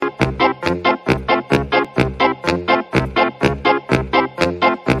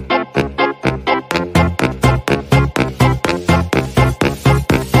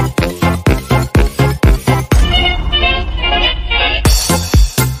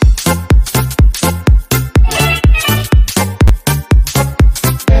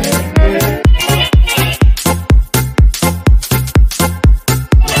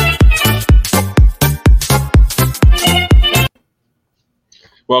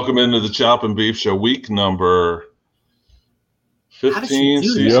Welcome into the Chop and Beef Show, week number 15,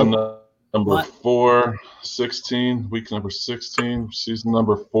 season number 4, 16, week number 16, season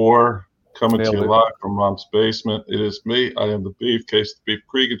number 4, coming to you live from Mom's basement. It is me. I am the Beef, Case the Beef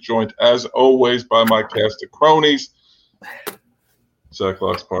Creek, joined as always by my cast of cronies, Zach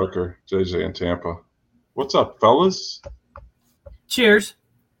Locks Parker, JJ in Tampa. What's up, fellas? Cheers.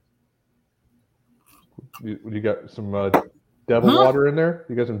 You got some devil water in there?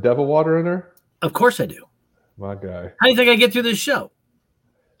 You got some devil water in there? Of course I do. My guy. How do you think I get through this show?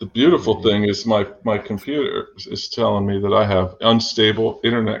 The beautiful thing is my computer is telling me that I have unstable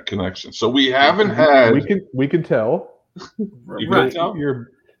internet connection. So we haven't had. We can tell. You can tell?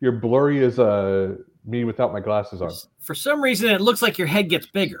 You're blurry as me without my glasses on. For some reason, it looks like your head gets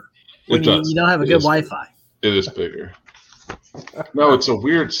bigger when It does. you don't have a good Wi-Fi. It is bigger. No, it's a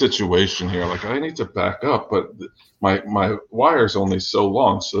weird situation here. Like, I need to back up, but my wire's only so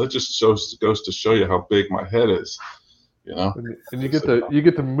long, so that just goes to show you how big my head is. You know, and you get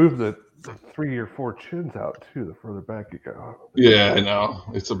to move the 3 or 4 chins out too. The further back you go. Yeah, I know.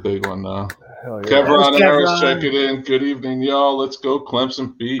 It's a big one now. Hell yeah. Kevron Harris, check it in. Good evening, y'all. Let's go.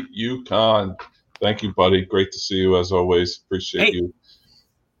 Clemson beat UConn. Thank you, buddy. Great to see you as always. Appreciate you.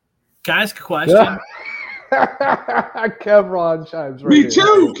 Can I ask a question? Kevron chimes right Me in.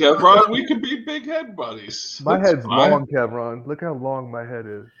 too, Kevron. We could be big head buddies. My That's head's fine. long, Kevron. Look how long my head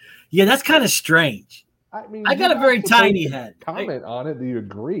is. Yeah, that's kind of strange. I mean, I got a very tiny head. Comment on it. Do you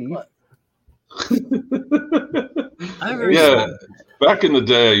agree? Yeah. Back in the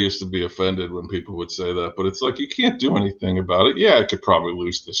day, I used to be offended when people would say that, but it's like, you can't do anything about it. Yeah, I could probably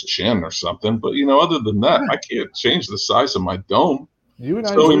lose this chin or something, but other than that, I can't change the size of my dome. You and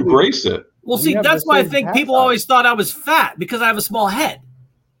So embrace it. Well, see, that's why I think people always thought I was fat because I have a small head.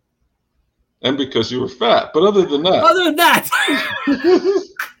 And because you were fat. But other than that.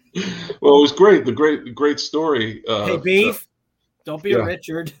 Well, it was great. The great story. Hey, Beef, don't be a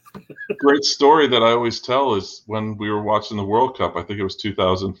Richard. Great story that I always tell is when we were watching the World Cup. I think it was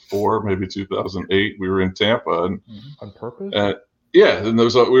 2004, maybe 2008. We were in Tampa. And on purpose? Yeah. And we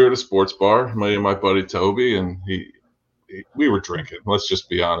were at a sports bar, me and my buddy Toby, and we were drinking. Let's just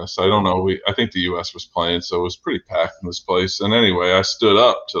be honest. I don't know. I think the U.S. was playing, so it was pretty packed in this place. And anyway, I stood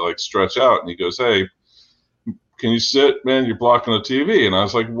up to stretch out, and he goes, "Hey, can you sit, man? You're blocking the TV." And I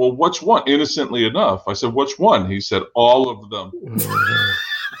was like, "Well, which one?" Innocently enough, I said, "Which one?" He said, "All of them."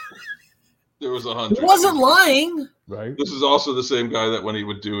 There was 100. He wasn't lying. Right. This is also the same guy that when he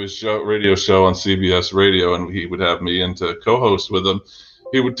would do his radio show on CBS Radio, and he would have me in to co-host with him,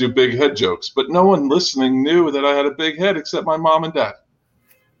 he would do big head jokes, but no one listening knew that I had a big head except my mom and dad.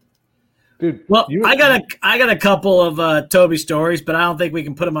 Dude, well, I got a couple of Toby stories, but I don't think we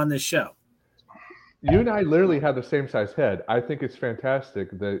can put them on this show. You and I literally have the same size head. I think it's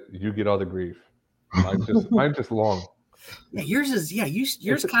fantastic that you get all the grief. I'm just long. Yeah,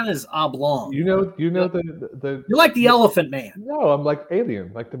 yours kind of is oblong. You know the You're like the Elephant Man. No, I'm like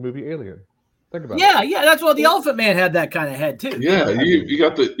Alien, like the movie Alien. Think about it. Yeah, that's why the Elephant Man had that kind of head too. Yeah, you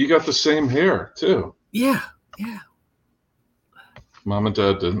got the same hair too. Yeah. Mom and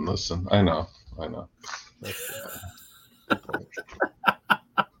Dad didn't listen. I know.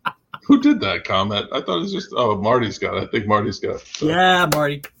 Who did that comment? I thought it was just Marty's got it. I think Marty's got it. So. Yeah,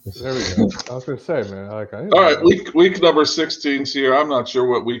 Marty. There we go. I was gonna say, man. All right, week number 16's here. I'm not sure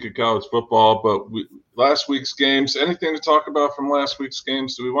what week of college football, but last week's games. Anything to talk about from last week's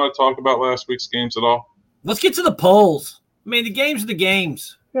games? Do we want to talk about last week's games at all? Let's get to the polls. I mean, the games are the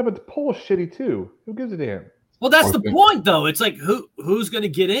games. Yeah, but the poll's shitty too. Who gives a damn? Well, that's the point, though. It's like who's going to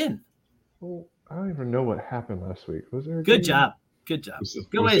get in? Well, I don't even know what happened last week. Was there? Good job. Good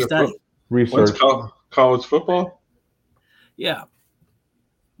way to study. Research. College football? Yeah.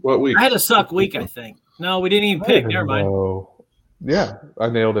 What week? I had a suck week, I think. No, we didn't even pick. Never mind. Yeah, I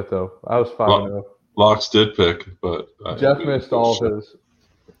nailed it, though. I was 5-0. Locks did pick, but Jeff missed all of his.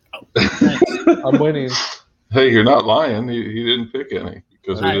 I'm winning. Hey, you're not lying. He didn't pick any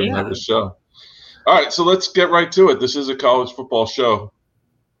because we didn't have a show. All right, so let's get right to it. This is a college football show.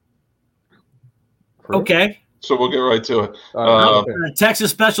 Okay. So we'll get right to it.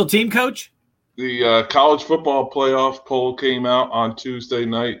 Texas special team coach? The college football playoff poll came out on Tuesday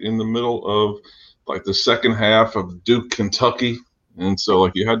night in the middle of the second half of Duke, Kentucky. And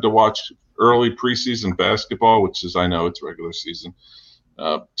so you had to watch early preseason basketball, which is, I know it's regular season,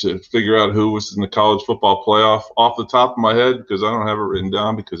 to figure out who was in the college football playoff off the top of my head, because I don't have it written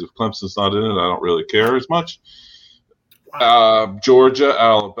down, because if Clemson's not in it, I don't really care as much. Georgia,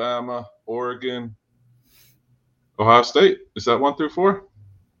 Alabama, Oregon, Ohio State. Is that 1 through 4?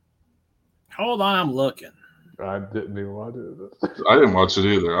 Hold on, I'm looking. I didn't even watch it. I didn't watch it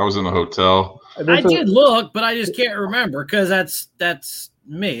either. I was in a hotel. I did look, but I just can't remember because that's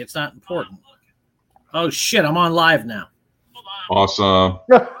me. It's not important. Oh shit! I'm on live now. Awesome.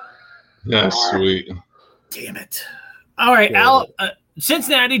 Yeah, sweet. Damn it! All right,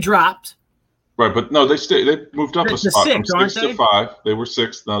 Cincinnati dropped. Right, but no, they moved up a spot from 6 to 5. They were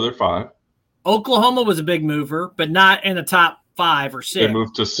 6. Now they're 5. Oklahoma was a big mover, but not in the top 5 or 6. They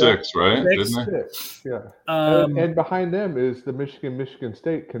moved to 6, right? 6? Didn't they? 6, yeah. And behind them is the Michigan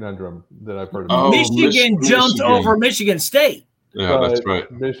State conundrum that I've heard about. Oh, Michigan jumped over Michigan State. Yeah, that's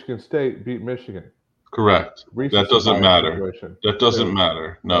right. Michigan State beat Michigan. Correct. That doesn't matter. Situation. That doesn't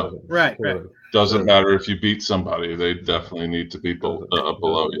matter. No. Right. Doesn't matter if you beat somebody. They definitely need to be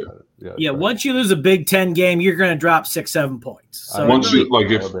below you. Yeah. Once you lose a Big Ten game, you're going to drop 6-7 points. So once you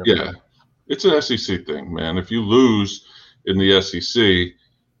it's an SEC thing, man. If you lose in the SEC,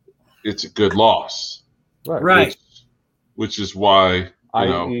 it's a good loss. Right. Which is why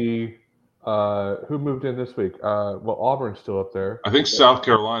who moved in this week? Auburn's still up there. I think South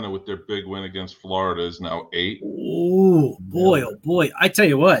Carolina, with their big win against Florida, is now 8. Oh boy! I tell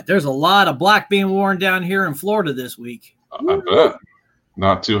you what, there's a lot of black being worn down here in Florida this week. I bet.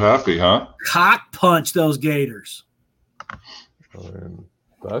 Not too happy, huh? Cock punch those Gators.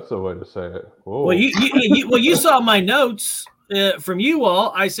 That's a way to say it. Whoa. Well, you saw my notes from you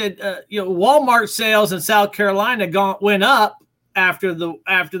all. I said, Walmart sales in South Carolina went up after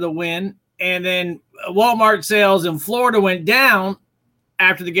the win. And then Walmart sales in Florida went down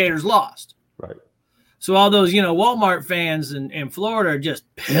after the Gators lost. Right. So all those, Walmart fans in Florida are just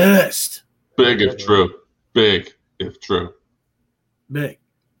pissed. Big if true. Big if true. Big.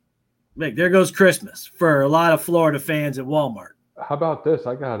 There goes Christmas for a lot of Florida fans at Walmart. How about this?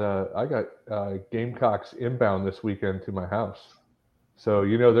 I got Gamecocks inbound this weekend to my house. So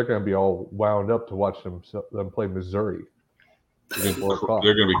they're going to be all wound up to watch them play Missouri. They're going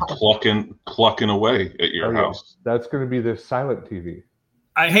to be clucking away at your house. That's going to be the silent TV.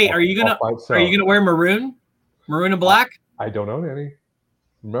 Are you gonna wear maroon and black? I don't own any.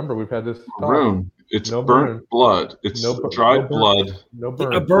 Remember, we've had this maroon. It's burnt blood. It's dried blood. No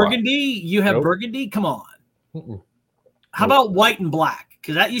burnt. A burgundy. You have burgundy. Come on. Mm-mm. How about white and black?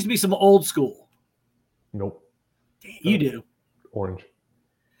 Because that used to be some old school. Nope. You do. Orange.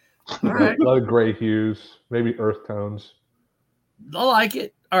 All right. A lot of gray hues, maybe earth tones. I like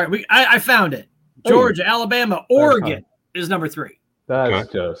it. All right, I found it. Georgia, Alabama, Oregon is number 3.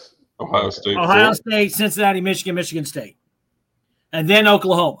 That's just Ohio State. Ohio State, Cincinnati, Michigan State, and then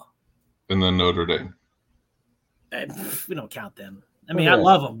Oklahoma, and then Notre Dame. We don't count them. I mean, I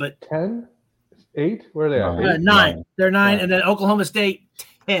love them, but 10, 8, where are they at? 9. They're 9, and then Oklahoma State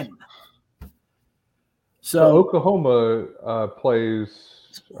 10. So Oklahoma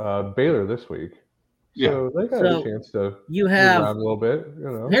plays Baylor this week. So they got a chance to move around a little bit.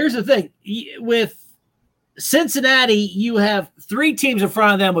 Here's the thing. With Cincinnati, you have 3 teams in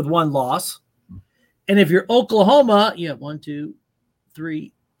front of them with 1 loss. And if you're Oklahoma, you have 1, 2,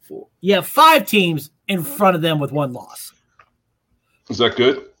 3, 4. You have 5 teams in front of them with 1 loss. Is that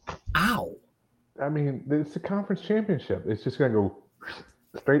good? Ow. I mean, it's a conference championship. It's just going to go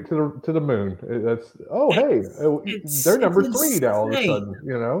straight to the moon. They're number 3 now all of a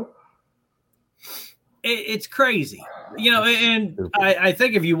sudden, It's crazy, and I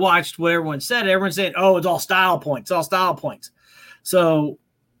think if you watched what everyone said, oh, it's all style points. So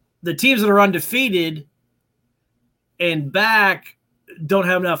the teams that are undefeated and back don't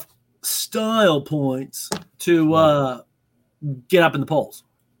have enough style points to get up in the polls.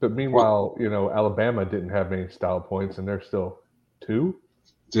 But meanwhile, Alabama didn't have many style points, and they're still 2.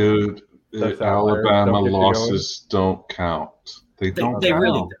 Dude, Alabama losses don't count. They don't. They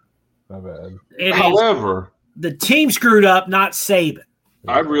really don't. My bad. However, the team screwed up, not Saban.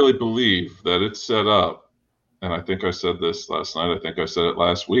 I really believe that it's set up, and I think I said this last night. I think I said it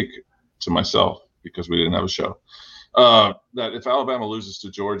last week to myself because we didn't have a show. That if Alabama loses to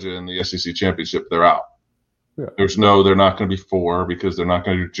Georgia in the SEC championship, they're out. Yeah. They're not going to be 4 because they're not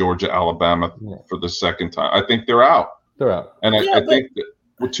going to do Georgia, Alabama for the second time. I think they're out. They're out. And I think that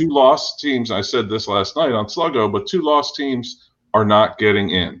with 2 lost teams, I said this last night on Sluggo, but 2 lost teams are not getting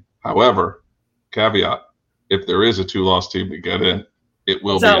in. However, caveat, if there is a 2-loss team to get in, it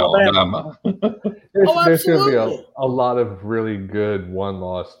will be Alabama. There's going to be a lot of really good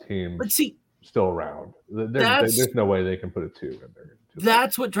 1-loss teams still around. There's no way they can put a 2 in there.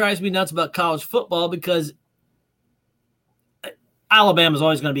 That's what drives me nuts about college football because Alabama's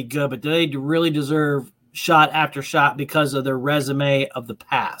always going to be good, but do they really deserve shot after shot because of their resume of the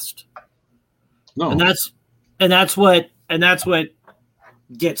past? No. And that's what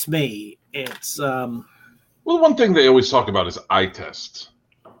gets me. It's Well, one thing they always talk about is eye test.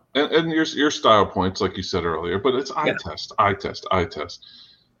 And your style points, like you said earlier, but it's eye test.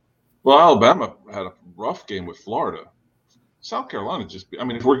 Well, Alabama had a rough game with Florida. South Carolina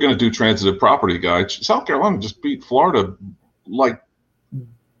if we're going to do transitive property guides, South Carolina just beat Florida like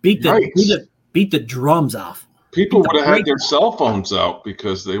beat the drums off. People would have had their cell phones out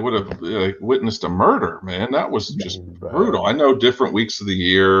because they would have witnessed a murder, man. That was just brutal. I know different weeks of the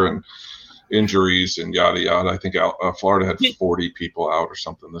year and injuries and yada yada. I think Florida had 40 people out or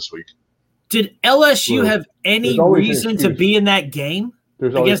something this week. Did LSU have any reason to be in that game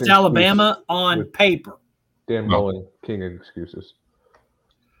against Alabama on paper? Dan Mullen, king of excuses.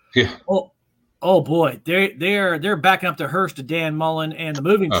 Yeah. Oh boy, they're backing up the hearse to Dan Mullen and the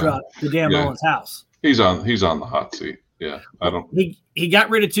moving truck to Dan Mullen's house. He's on the hot seat. Yeah, I don't. He got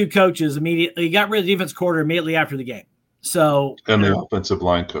rid of two coaches immediately. He got rid of the defense coordinator immediately after the game. So and the offensive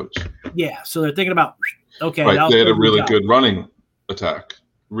line coach. Yeah, so they're thinking about okay. Right, they had a really good running attack,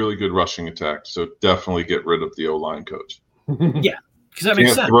 really good rushing attack. So definitely get rid of the O-line coach. Yeah, because that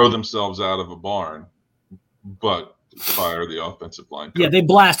makes sense. Throw themselves out of a barn, but fire the offensive line coach. Yeah, they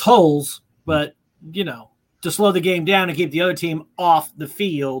blast holes, but to slow the game down and keep the other team off the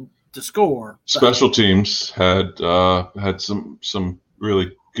field to score. Special teams had some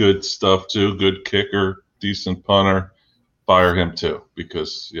really good stuff too. Good kicker, decent punter. Fire him too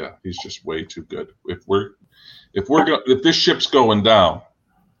because he's just way too good. If this ship's going down,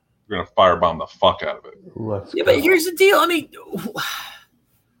 we're gonna firebomb the fuck out of it. But here's the deal. I mean,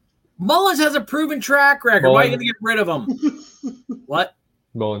 Mullins has a proven track record. Why are you gonna get rid of him? What?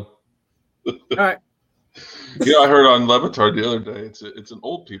 Mullen. All right. I heard on Levitard the other day. It's an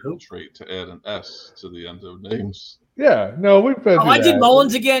old people trait to add an S to the end of names. Yeah, no, we've been. I did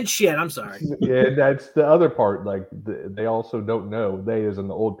Mullins again. Shit, I'm sorry. Yeah, that's the other part. Like they also don't know. They, as in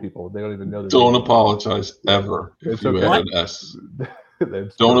the old people, they don't even know. Don't apologize ever if you add an S.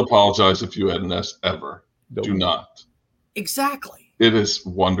 Don't apologize if you add an S ever. Do not. Exactly. It is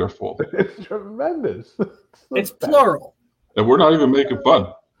wonderful. It's tremendous. It's plural. And we're not even making fun.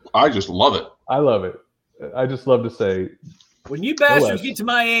 I just love it. I love it. I just love to say. When you bastards get to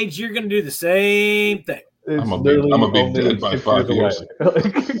my age, you're going to do the same thing. I'm gonna be dead by 5 years.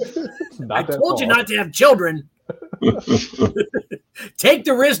 I told you not to have children. Take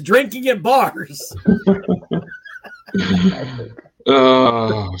the risk drinking at bars.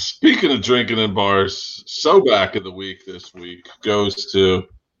 Speaking of drinking in bars, so back of the week this week goes to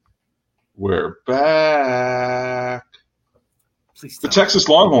we're back. The Texas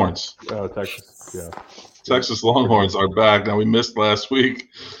Longhorns. Oh, Texas, yeah. Texas Longhorns are back. Now we missed last week.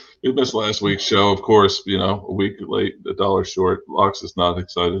 We missed last week's show, of course, a week late, $1 short. Locks is not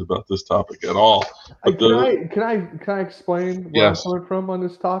excited about this topic at all. Can I explain where I'm coming from on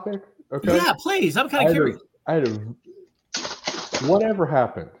this topic? Okay. Yeah, please. I'm kind of curious. Whatever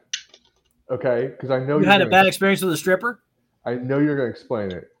happened? Okay, because I know you had a bad experience with a stripper. I know you're going to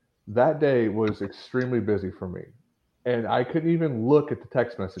explain it. That day was extremely busy for me, and I couldn't even look at the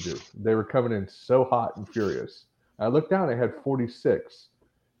text messages. They were coming in so hot and furious. I looked down. I had 46.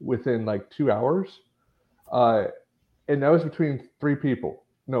 Within like 2 hours, and that was between 3 people.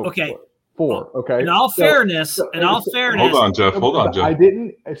 No, okay, 4. Okay. In all fairness, hold on, Jeff. I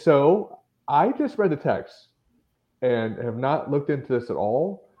didn't. So I just read the text and have not looked into this at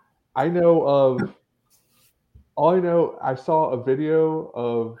all. I saw a video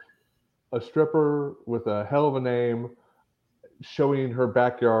of a stripper with a hell of a name showing her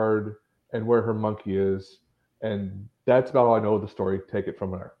backyard and where her monkey is, and that's about all I know of the story. Take it from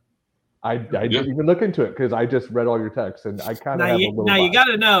there. I didn't even look into it because I just read all your texts, and I kind of have a little. Now you got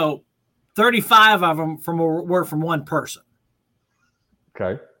to know, 35 of them were from one person.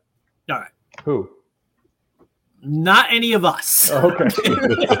 Okay. All right. Who? Not any of us. Oh, okay.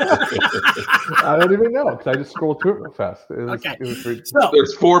 I don't even know because I just scrolled through it real fast. So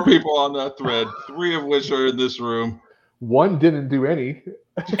there's 4 people on that thread, 3 of which are in this room. One didn't do any.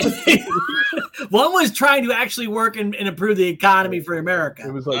 One was trying to actually work and improve the economy for America.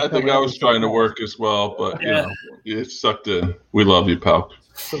 It was like I think I was trying to work as well, but it sucked in. We love you, pal.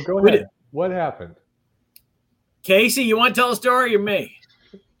 So go ahead. What happened? Casey, you want to tell a story or me?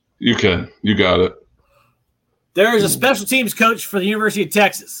 You can. You got it. There is a special teams coach for the University of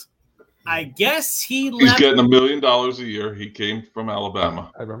Texas. I guess he's getting $1 million a year. He came from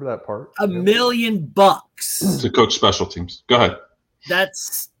Alabama. I remember that part. $1 million to coach special teams. Go ahead.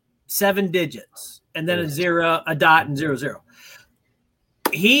 That's 7 digits, and then a dot, and 00.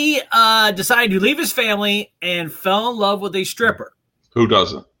 He decided to leave his family and fell in love with a stripper. Who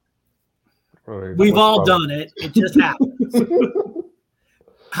doesn't? We've all done it. It just happens.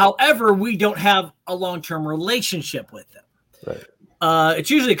 However, we don't have a long-term relationship with them. Right. It's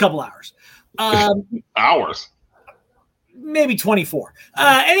usually a couple hours. Hours. Maybe 24.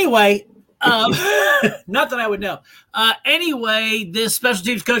 Anyway, not that I would know. Anyway, this special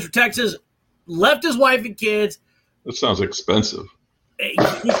teams coach for Texas left his wife and kids. That sounds expensive.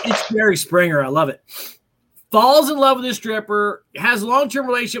 It's Jerry Springer. I love it. Falls in love with this stripper, has a long-term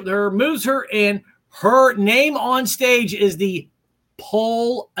relationship with her, moves her in. Her name on stage is the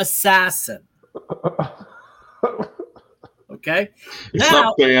Pole Assassin. Okay. It's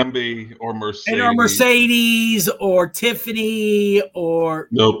not Bambi or Mercedes. Or Mercedes or Tiffany or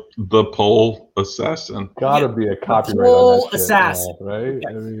nope, the Pole Assassin. Gotta be a copyright Pole on that Assassin, shit, right?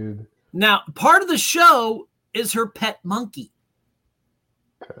 Yes. I mean, now part of the show is her pet monkey.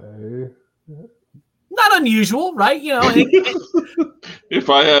 okay. Not unusual, right? You know, if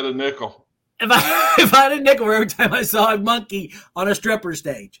I had a nickel. If I had a nickel every time I saw a monkey on a stripper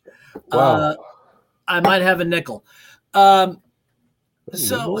stage, Wow. I might have a nickel. So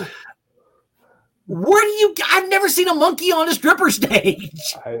where do you? I've never seen a monkey on a stripper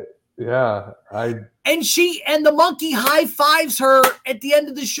stage. And the monkey high fives her at the end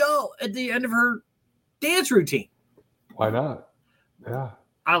of the show, at the end of her dance routine. Why not? Yeah.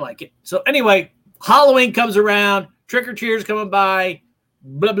 I like it. So anyway, Halloween comes around, trick-or-treaters coming by,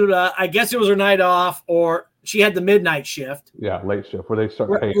 blah, blah, blah. I guess it was her night off, or she had the midnight shift. Yeah, late shift where they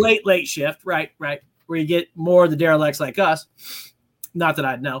start paying. Late shift, right. Where you get more of the derelicts like us. Not that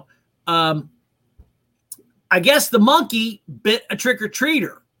I'd know. I guess the monkey bit a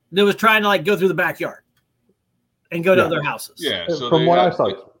trick-or-treater that was trying to like go through the backyard and go to other houses. Yeah. So from what I saw,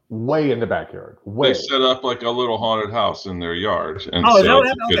 it's way in the backyard. They set up like a little haunted house in their yard. And so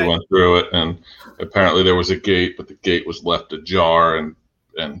the kid went through it, and apparently there was a gate, but the gate was left ajar, and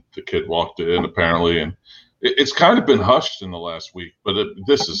the kid walked in apparently, and it's kind of been hushed in the last week, but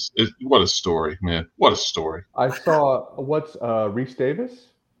what a story, man. What a story. I saw Reese Davis,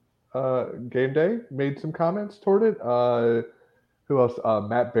 Game Day, made some comments toward it. Who else?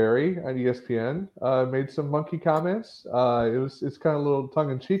 Matt Berry on ESPN made some monkey comments. It's kind of a little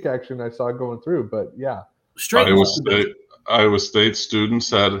tongue-in-cheek action I saw going through, but yeah. Iowa State students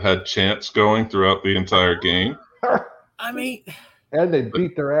had chants going throughout the entire game. I mean, and they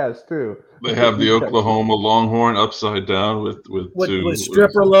beat their ass too. They have the Oklahoma Longhorn upside down with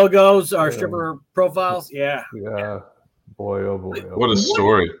stripper logos or stripper profiles. Yeah. Yeah. Boy, oh boy. What a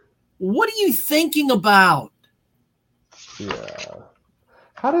story. What are you thinking about? Yeah.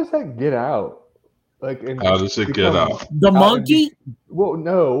 How does that get out? How does it get out? The monkey? Well,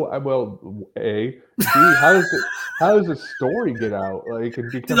 no. A. B. How does the story get out?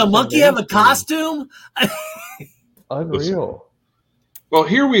 Did the monkey have a costume? Unreal. Well,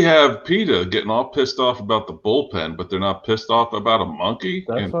 here we have PETA getting all pissed off about the bullpen, but they're not pissed off about a monkey.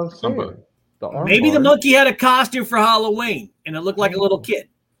 That's what I'm saying. Maybe the monkey had a costume for Halloween, and it looked like a little kid.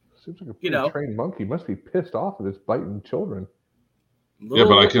 Seems like a trained monkey must be pissed off at this biting children. Yeah,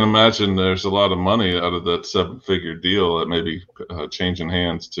 but I can imagine there's a lot of money out of that 7-figure deal that may be changing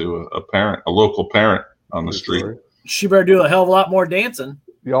hands to a local parent on the street. She better do a hell of a lot more dancing.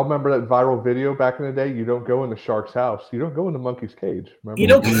 Y'all remember that viral video back in the day? You don't go in the shark's house. You don't go in the monkey's cage. Remember? You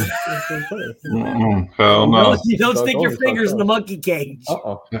don't. Hell no. You don't stick your fingers in the monkey cage.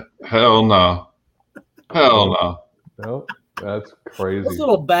 Hell no. Hell no. No, that's crazy. Those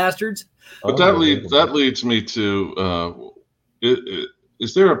little bastards. But that leads me to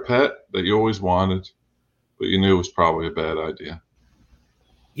is there a pet that you always wanted, but you knew was probably a bad idea?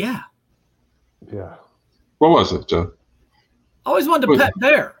 Yeah. Yeah. What was it, Joe? I always wanted to pet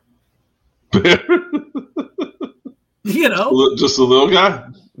bear. Bear? You know. Just a little guy?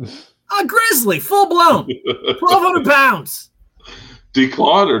 A grizzly, full blown. 1,200 pounds.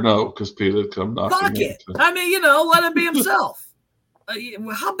 Declawed or no? Because PETA come knocking. Fuck it. I mean, let him be himself.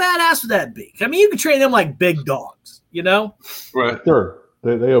 How badass would that be? I mean, you can train them like big dogs, Right. Sure.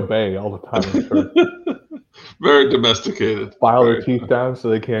 They obey all the time. Sure. Very domesticated. File their teeth down so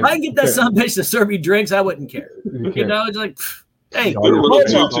they can't. If I can get that son bitch to serve me drinks, I wouldn't care. It's like, hey. Put a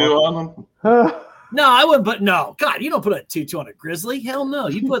little tutu on them? No, I wouldn't put, no. God, you don't put a tutu on a grizzly. Hell no.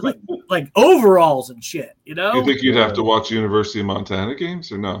 You put like overalls and shit, You think you'd have to watch University of Montana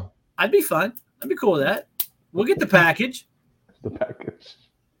games or no? I'd be fine. I'd be cool with that. We'll get the package. The package.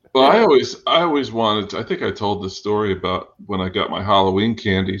 Well, I always wanted. I think I told this story about when I got my Halloween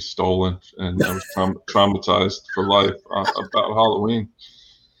candy stolen, and I was traumatized for life about Halloween.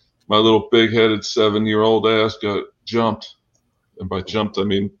 My little big-headed 7-year-old ass got jumped, and by jumped I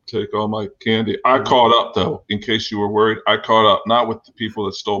mean take all my candy. I caught up though, in case you were worried. I caught up, not with the people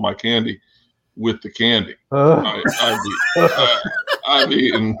that stole my candy, with the candy. I've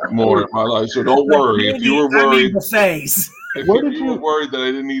eaten more in my life, so don't worry. If you were worried, buffets. If you were worried that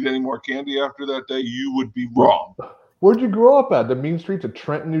I didn't eat any more candy after that day, you would be wrong. Where'd you grow up at? The mean streets of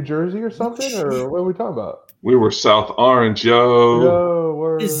Trenton, New Jersey or something? Or what are we talking about? We were South Orange,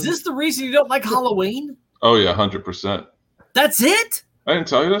 yo. Is this the reason you don't like Halloween? Oh, yeah, 100%. That's it? I didn't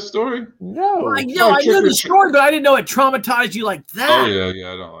tell you that story? No. I knew the story, but I didn't know it traumatized you like that. Oh,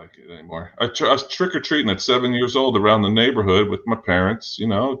 yeah, I don't like it anymore. I was trick-or-treating at 7 years old around the neighborhood with my parents,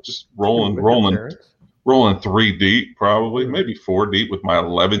 just rolling 3 deep, probably, maybe 4 deep with my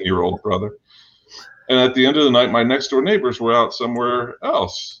 11-year-old brother. And at the end of the night, my next door neighbors were out somewhere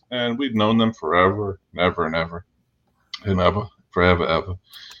else, and we'd known them forever, ever.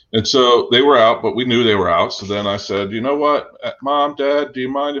 And so they were out, but we knew they were out. So then I said, you know what, Mom, Dad, do you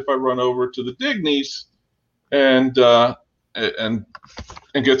mind if I run over to the Digneys and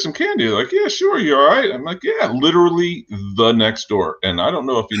get some candy? They're like, yeah, sure, you all right? I'm like, yeah, literally the next door. And I don't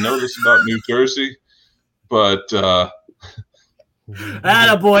know if you know this about New Jersey, but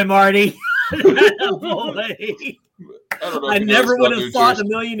attaboy, Marty. Attaboy. I never would have thought in a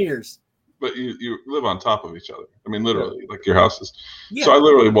million years. But you live on top of each other. I mean, literally, like your houses. Yeah. So I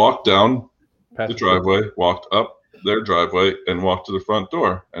literally walked down the driveway, walked up their driveway, and walked to the front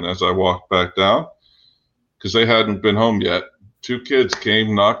door. And as I walked back down, because they hadn't been home yet, 2 kids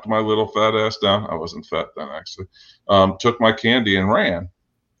came, knocked my little fat ass down. I wasn't fat then, actually. Took my candy and ran.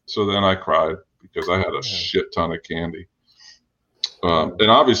 So then I cried because I had a shit ton of candy.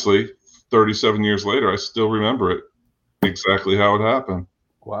 And obviously, 37 years later, I still remember it exactly how it happened.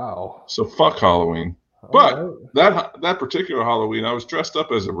 Wow. So fuck Halloween. But that particular Halloween, I was dressed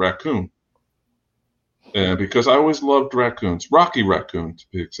up as a raccoon. And because I always loved raccoons. Rocky Raccoon, to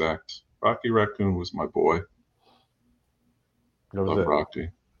be exact. Rocky Raccoon was my boy. Love Rocky.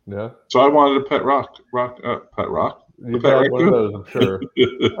 Yeah. So I wanted a pet rock. Pet rock? You had one of those, I'm sure.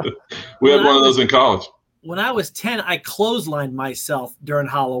 We had one of those in college. When I was 10, I clotheslined myself during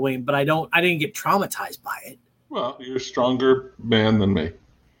Halloween, but I didn't get traumatized by it. Well, you're a stronger man than me.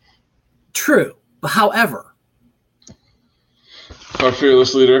 True. However, our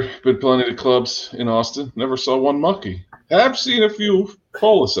fearless leader, been plenty to clubs in Austin. Never saw one monkey. Have seen a few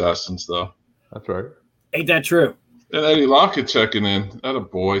pole assassins, though. That's right. Ain't that true? And Eddie Lockett checking in.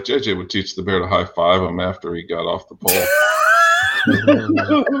 Attaboy. JJ would teach the bear to high five him after he got off the pole.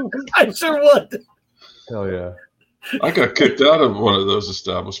 I sure would. Hell yeah. I got kicked out of one of those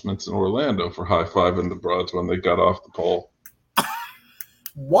establishments in Orlando for high fiving the broads when they got off the pole.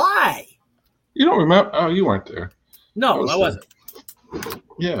 Why? You don't remember? Oh, you weren't there. No, I wasn't.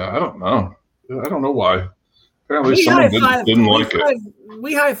 Yeah, I don't know. I don't know why. Apparently someone didn't like it.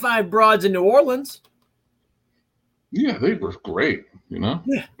 We high-five broads in New Orleans. Yeah, they were great, Yeah.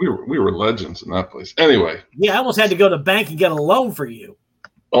 We were legends in that place. Anyway. Yeah, I almost had to go to the bank and get a loan for you.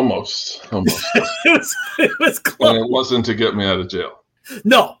 Almost. it was close. And it wasn't to get me out of jail.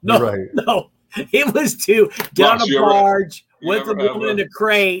 No. Right. No. It was to get on a barge with a woman in a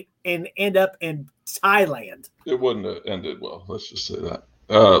crate and end up in Thailand. It wouldn't have ended well. Let's just say that.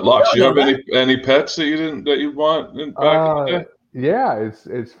 Locke, you have any pets that you want back in the day? Yeah,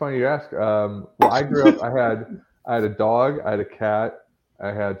 it's funny you ask. Well, I grew up. I had a dog, I had a cat,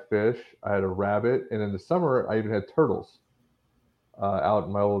 I had fish, I had a rabbit, and in the summer I even had turtles out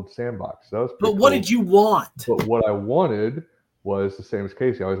in my old sandbox. So that was but what did you want? But what I wanted was the same as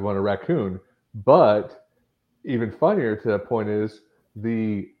Casey. I always wanted a raccoon. But even funnier to that point is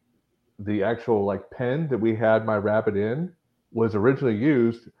the actual pen that we had my rabbit in was originally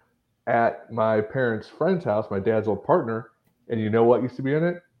used at my parents' friend's house, my dad's old partner. And you know what used to be in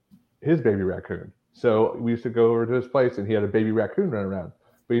it? His baby raccoon. So we used to go over to his place and he had a baby raccoon running around.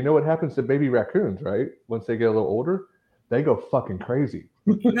 But you know what happens to baby raccoons, right? Once they get a little older, they go fucking crazy.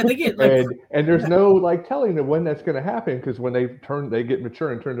 Yeah, they get and there's no telling them when that's going to happen, because when they get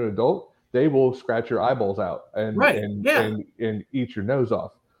mature and turn to an adult, they will scratch your eyeballs out and eat your nose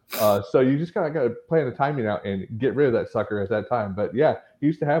off. So you just kind of got to plan the timing out and get rid of that sucker at that time. But yeah, he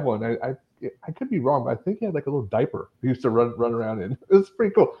used to have one. I could be wrong, but I think he had a little diaper he used to run around in. It was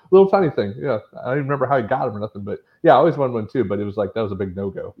pretty cool. Little tiny thing. Yeah. I don't even remember how he got him or nothing, but yeah, I always wanted one too, but it was that was a big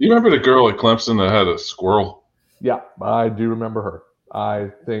no-go. You remember the girl at Clemson that had a squirrel? Yeah, I do remember her.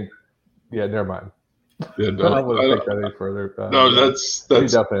 I think, yeah, never mind. Yeah, I wouldn't take that any further. No, that's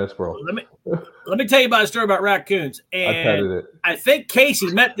definitely a squirrel. Let me tell you about a story about raccoons. And I petted it. I think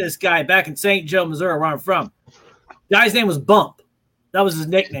Casey met this guy back in St. Joe, Missouri, where I'm from. The guy's name was Bump. That was his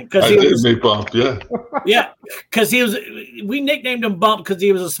nickname. I did meet Bump, yeah. Yeah, because we nicknamed him Bump because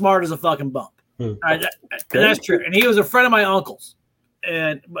he was as smart as a fucking bump. That's true. And he was a friend of my uncle's.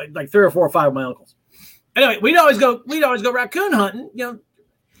 and like 3 or 4 or 5 of my uncles. Anyway, we'd always go raccoon hunting.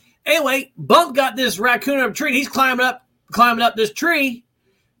 Anyway, Bump got this raccoon up a tree. He's climbing up this tree.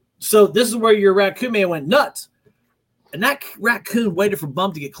 So this is where your raccoon man went nuts. And that raccoon waited for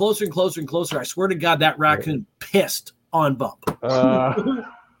Bump to get closer and closer and closer. I swear to God, that raccoon pissed on Bump.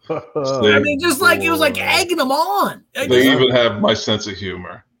 I mean, just like it was like egging him on. They even have my sense of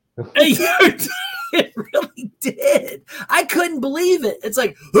humor. It really did. I couldn't believe it. It's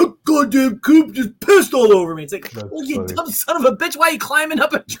like, oh, goddamn Coop just pissed all over me. It's like, well, you dumb son of a bitch, why are you climbing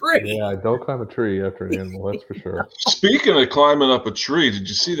up a tree? Yeah, don't climb a tree after an animal, that's for sure. Speaking of climbing up a tree, did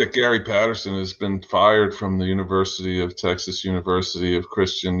you see that Gary Patterson has been fired from the University of Texas, University of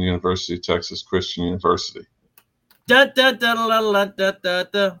Christian, University of Texas, Christian University?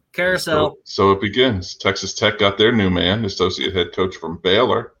 Carousel. So it begins. Texas Tech got their new man, associate head coach from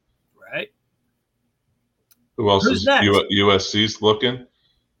Baylor. Right. Who else Who's is next? USC's looking?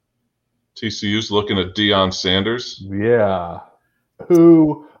 TCU's looking at Deion Sanders. Yeah.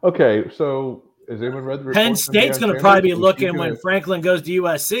 Who? Okay, so has anyone read the report? Penn State's going to probably be looking when Franklin goes to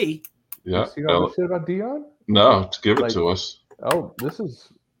USC. Yeah. You see all this shit about Deion? No, to give it to us. Oh, this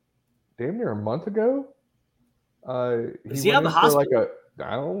is damn near a month ago. Is he out of the hospital?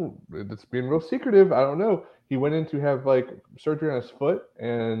 It's being real secretive. I don't know. He went in to have like surgery on his foot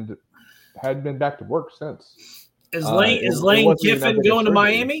and hadn't been back to work since. Is Lane Kiffin going to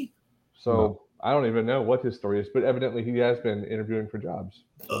Miami? So I don't even know what his story is, but evidently he has been interviewing for jobs.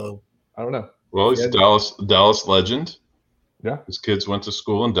 So I don't know. Well, he's a Dallas legend. Yeah. His kids went to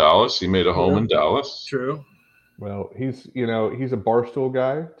school in Dallas. He made a home in Dallas. True. Well, he's a Barstool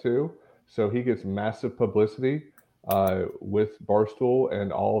guy too. So he gets massive publicity with Barstool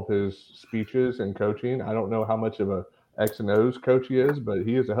and all of his speeches and coaching. I don't know how much of a X and O's coach he is, but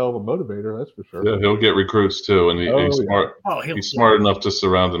he is a hell of a motivator, that's for sure. Yeah, he'll get recruits too, and he's smart. He's smart enough to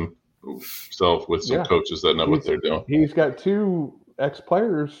surround himself with some coaches that know what they're doing. He's got 2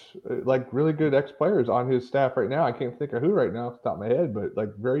 ex-players, like really good ex-players on his staff right now. I can't think of who right now off the top of my head, but like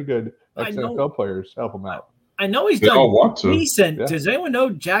very good ex-NFL players help him out. I know he's done decent. Yeah. Does anyone know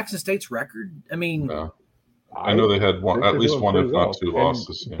Jackson State's record? I mean, I know they had at least one, if not 2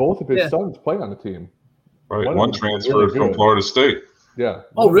 losses. Yeah. Both of his sons play on the team. Right, one transferred from Florida State. Yeah.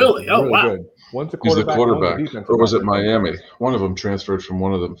 Oh, really? Oh, wow. Good. One's a He's the quarterback. Or was it Miami? Defense. One of them transferred from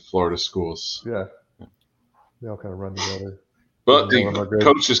one of the Florida schools. Yeah. They all kind of run together. But the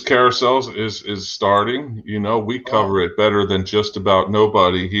coaches carousel is starting. You know, we cover it better than just about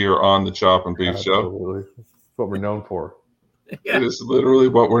nobody here on the Chop and Beef Show. That's what we're known for. Yeah. It is literally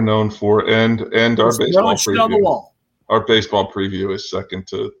what we're known for, and our baseball preview. Our baseball preview is second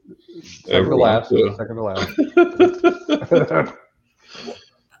to everyone. Second to last.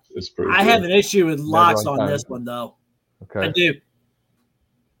 It's pretty. I have an issue with lots on this one though. Okay. I do.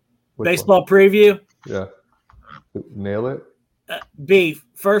 Baseball preview. Yeah. Nail it. Beef,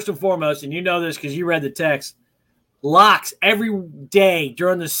 first and foremost, and you know this because you read the text. Locks every day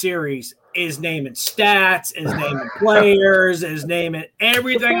during the series is naming stats, is naming players, is naming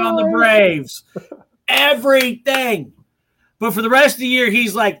everything on the Braves. Everything. But for the rest of the year,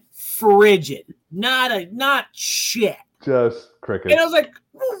 he's like frigid. Not shit. Just cricket. And I was like,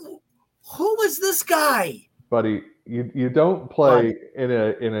 who is this guy? Buddy, you don't play in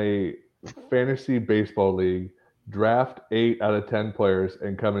a fantasy baseball league, draft 8 out of 10 players,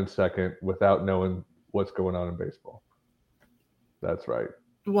 and come in second without knowing what's going on in baseball. That's right.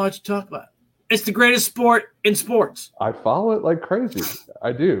 Why'd you talk about it? It's the greatest sport in sports. I follow it like crazy.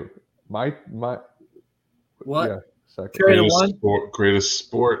 I do. My what? Yeah, second. Greatest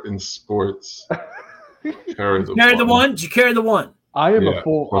sport in sports. Carry the one. Did you carry the one? I am a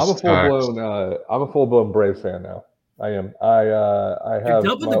full blown Braves fan now. I am. I have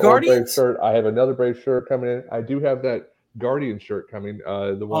the Guardians shirt. I have another Braves shirt coming in. I do have that Guardian shirt coming.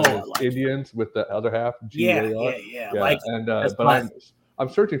 The one with Indians with the other half. Yeah. Like, and but I'm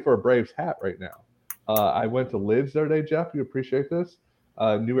searching for a Braves hat right now. I went to Lids the other day, Jeff. You appreciate this?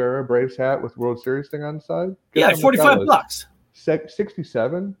 New Era Braves hat with World Series thing on the side. Yeah, $45.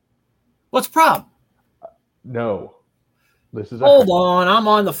 67. What's the problem? No. This is Hold on, I'm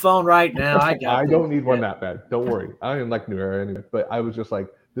on the phone right now. I don't need one that bad. Don't worry. I don't even like New Era anyway. But I was just like,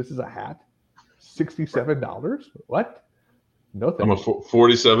 this is a hat? $67? What? No thanks. I'm a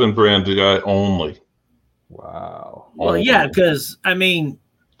 47 brand guy only. Wow. Well, yeah, because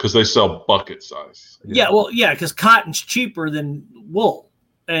they sell bucket size. Yeah, because cotton's cheaper than wool,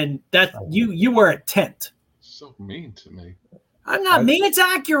 and that you wear a tent. So mean to me. I'm not mean. It's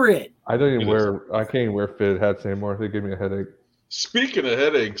accurate. I can't even wear fitted hats anymore. They give me a headache. Speaking of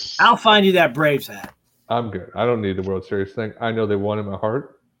headaches, I'll find you that Braves hat. I'm good. I don't need the World Series thing. I know they won in my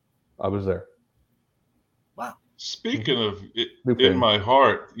heart. I was there. Wow. Speaking of in my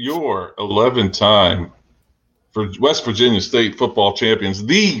heart, your 11-time for West Virginia State football champions,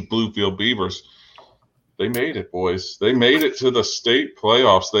 the Bluefield Beavers, they made it, boys. They made it to the state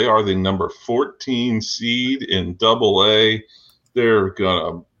playoffs. They are the number 14 seed in AA. They're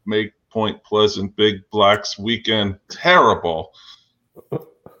going to make Point Pleasant Big Blacks weekend terrible.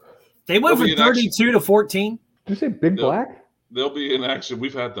 They went from 32 to 14. Did you say Big Black? They'll be in action.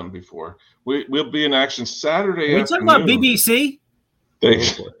 We've had them before. We'll be in action Saturday Are we talking about BBC?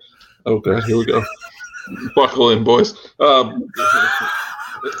 Okay, here we go. Buckle in, boys.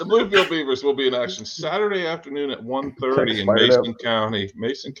 The Bluefield Beavers will be in action Saturday afternoon at 1:30 in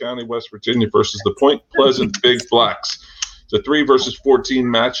Mason County, West Virginia versus the Point Pleasant Big Blacks. It's a 3 versus 14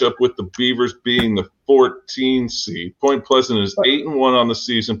 matchup with the Beavers being the 14 seed. Point Pleasant is 8-1 on the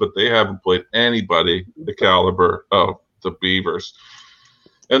season, but they haven't played anybody the caliber of the Beavers.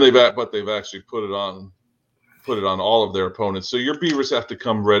 And they've actually put it on all of their opponents. So your Beavers have to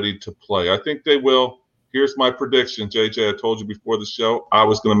come ready to play. I think they will. Here's my prediction, JJ. I told you before the show I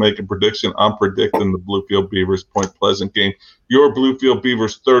was going to make a prediction. I'm predicting the Bluefield Beavers Point Pleasant game. Your Bluefield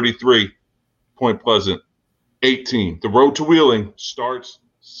Beavers 33, Point Pleasant 18. The road to Wheeling starts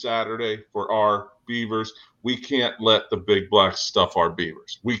Saturday for our Beavers. We can't let the Big Blacks stuff our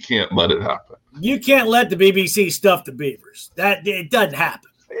Beavers. We can't let it happen. You can't let the BBC stuff the Beavers. It doesn't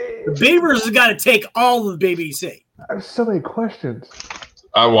happen. The Beavers has got to take all of the BBC. I have so many questions.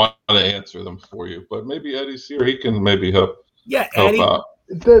 I want to answer them for you, but maybe Eddie's here. He can maybe help. Yeah, Eddie. Out.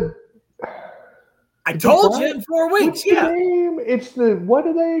 I told you in 4 weeks. What's the name? It's what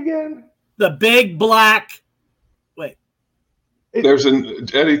are they again? The Big Black. Wait.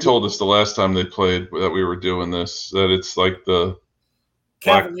 Eddie told us the last time they played that we were doing this that it's like the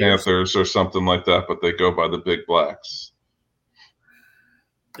Black Panthers or something like that, but they go by the Big Blacks.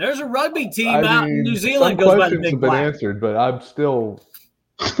 There's a rugby team out in New Zealand goes by the Big Black. Been answered, but I'm still.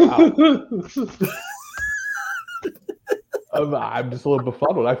 I'm just a little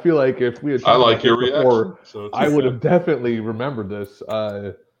befuddled. I feel like if we had I like your reaction. I would have definitely remembered this.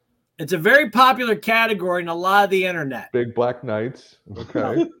 It's a very popular category in a lot of the internet. Big Black Knights.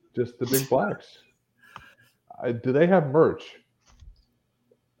 Okay. Just the Big Blacks. Do they have merch?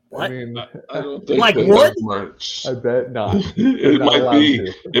 What? I mean, I don't think like they wood? have merch. I bet not.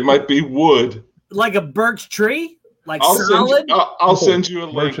 It might be wood. Like a birch tree? Like I'll solid? I'll send you a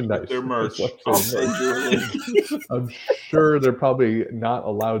link Merchandise. with their merch. I'll send you a link. I'm sure they're probably not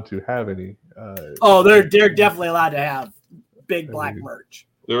allowed to have any. They're definitely allowed to have Big Black merch.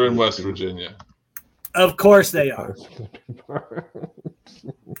 They're in West Virginia. Of course they are. Wow.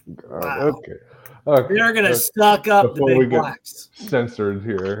 Okay. They're going to suck up the Big Blacks. Censored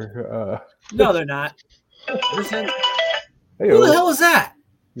here. No, they're not. Who Hey, the hell is that?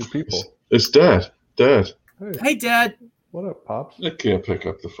 You people. It's Dad. Hey, Dad. What up, Pops? I can't pick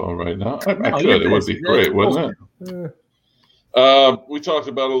up the phone right now. I Oh, could. It would be great, wouldn't it? We talked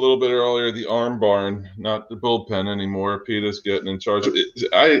about a little bit earlier the arm barn, not the bullpen anymore. Peter's getting in charge.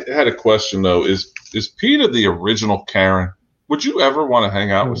 I had a question, though. Is Peter the original Karen? Would you ever want to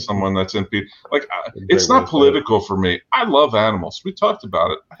hang out with someone that's in Peter? Like, it's not political for me. I love animals. We talked about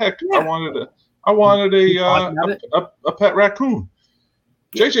it. Heck, yeah. I wanted a pet raccoon.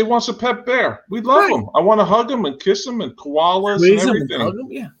 JJ wants a pet bear. We love them. I want to hug them and kiss them and koalas and everything.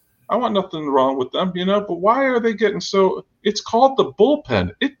 Yeah. I want nothing wrong with them, but why are they getting so – it's called the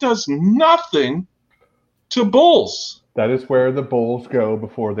bullpen. It does nothing to bulls. That is where the bulls go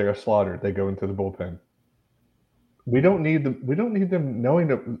before they are slaughtered. They go into the bullpen. We don't need them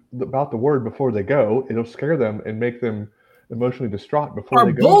knowing about the word before they go. It'll scare them and make them emotionally distraught before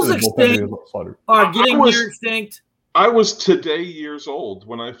they go into the bullpen and get slaughtered. Are getting near extinct. I was today years old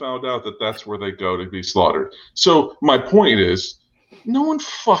when I found out that that's where they go to be slaughtered. So my point is, no one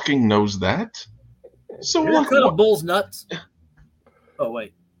fucking knows that. So You're cut a bull's nuts. Oh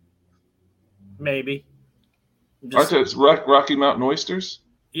wait, maybe. It's Rocky Mountain oysters.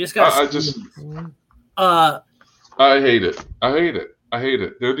 You just got. I hate it.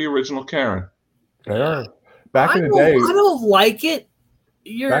 They're the original Karen. They are. Back in the day, I don't like it.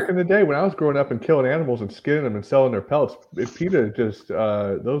 Back in the day when I was growing up and killing animals and skinning them and selling their pelts, PETA just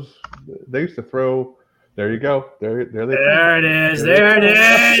they used to throw. There you go. There it is. There it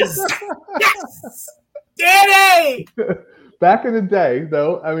is. Yes, Danny. Back in the day,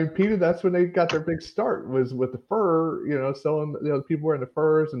 though, I mean, PETA. That's when they got their big start was with the fur. Selling. People wearing the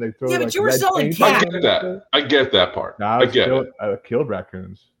furs and they throw. Yeah, but you were selling cats. I get that part. I killed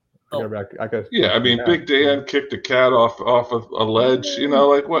raccoons. Yeah, I mean, Big Dan kicked a cat off of a ledge. You know,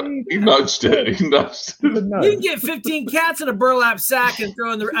 like what? He nudged it. He nudged it. You can get 15 cats in a burlap sack and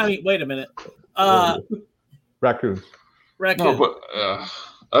throw in the. I mean, wait a minute. Raccoons. No, but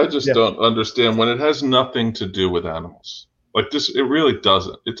I just don't understand when it has nothing to do with animals. Like this, it really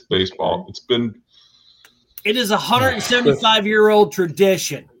doesn't. It's baseball. It is a 175-year-old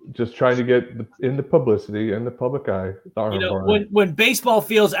tradition. Just trying to get in the publicity and the public eye. When baseball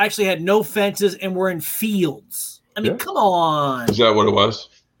fields actually had no fences and were in fields. I mean, come on. Is that what it was?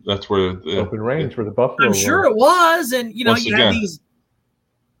 That's where the open range where the buffalo. I'm sure it was, and you had these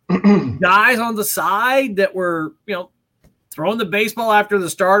guys on the side that were throwing the baseball after the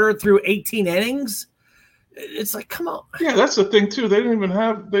starter through 18 innings. It's like, come on. Yeah, that's the thing too. They didn't even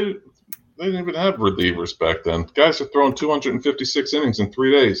have relievers back then. Guys are throwing 256 innings in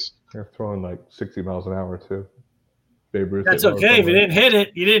 3 days. They're throwing like 60 miles an hour too. Babe Ruth. That's okay. If you didn't hit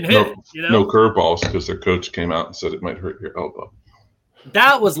it, you didn't hit it. No curveballs because their coach came out and said it might hurt your elbow.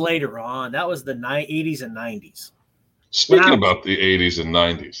 That was later on. That was the 80s and 90s. Speaking about the 80s and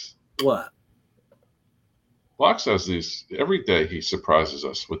 90s. What? Blocks has these every day. He surprises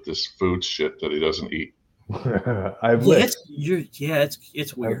us with this food shit that he doesn't eat.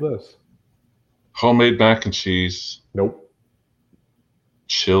 It's weird. Homemade mac and cheese. Nope.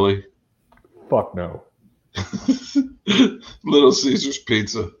 Chili. Fuck no. Little Caesar's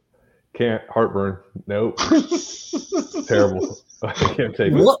pizza. Can't. Heartburn. Nope. Terrible. I can't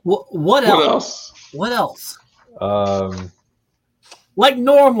take it. What else? What else? Like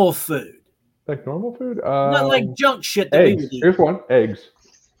normal food. Like normal food? Not like junk shit that eggs. we would eat. Here's one. Eggs.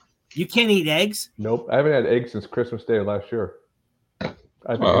 You can't eat eggs? Nope. I haven't had eggs since Christmas Day of last year.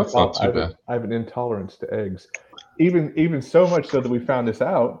 That's not too bad. I have an intolerance to eggs. Even so much so that we found this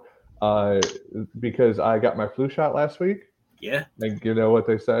out because I got my flu shot last week. Yeah. And you know what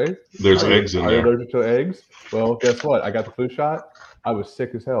they say? There's eggs in there. Are you allergic to eggs? Well, guess what? I got the flu shot. I was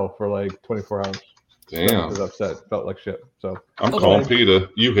sick as hell for like 24 hours. Damn. I was upset. Felt like shit. So I'm calling PETA.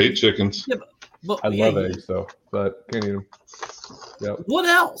 You hate chickens. Yeah, but I love eggs though, but can't eat them. Yep. What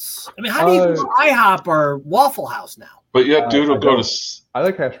else? I mean, how do you go to IHOP or Waffle House now? But yeah, dude will go to. I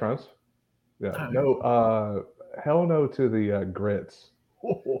like hash browns. Yeah. No. Hell no to the grits.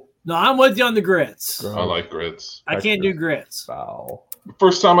 No, I'm with you on the grits. I like grits. I can't do grits. Foul. The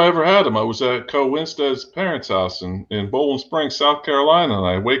first time I ever had them, I was at Co Winstead's parents' house in Bowling Springs, South Carolina. And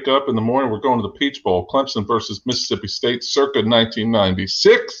I wake up in the morning, we're going to the Peach Bowl, Clemson versus Mississippi State, circa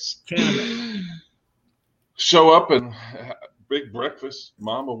 1996. Show up and big breakfast.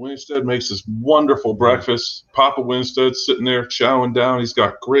 Mama Winstead makes this wonderful breakfast. Papa Winstead sitting there chowing down. He's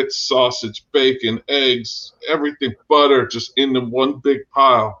got grits, sausage, bacon, eggs, everything, butter, just in the one big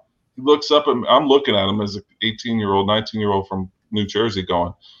pile. He looks up and I'm looking at him as an 18-year-old, 19-year-old from New Jersey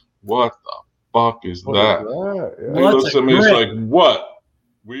going, what the fuck is that? Yeah. He looks at me, he's like, what?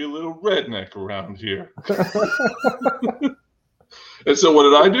 We a little redneck around here. And so what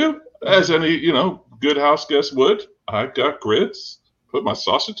did I do? As any, good house guest would, I got grits, put my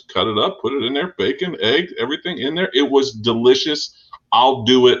sausage, cut it up, put it in there, bacon, egg, everything in there. It was delicious. I'll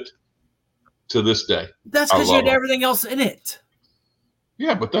do it to this day. That's because you had everything else in it.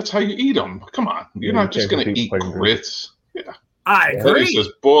 Yeah, but that's how you eat them. Come on. You're not just going to eat grits. Yeah. I agree. Eddie says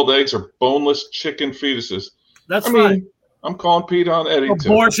boiled eggs are boneless chicken fetuses. That's fine. I'm calling Pete on Eddie too.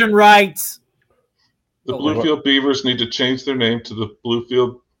 Abortion rights. The Bluefield Beavers need to change their name to the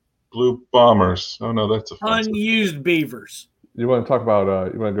Bluefield Blue Bombers. Oh no, that's offensive. Unused Beavers. You want to talk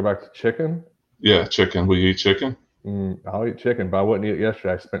about? You want to go back to chicken? Yeah, chicken. Will you eat chicken? I'll eat chicken, but I wouldn't eat it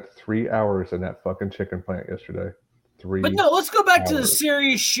yesterday. I spent 3 hours in that fucking chicken plant yesterday. 3. But no, let's go back to the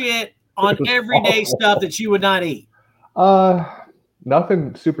serious shit on everyday stuff that you would not eat.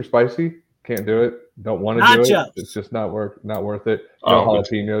 Nothing super spicy. Can't do it. Don't want to do it. It's just not worth it. No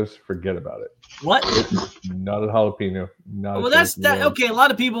jalapenos. Forget about it. What? Not a jalapeno. Well, that's that. Okay, a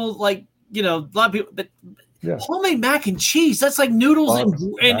lot of people but homemade mac and cheese. That's like noodles and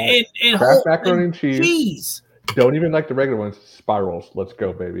whole macaroni and cheese. Don't even like the regular ones. Spirals. Let's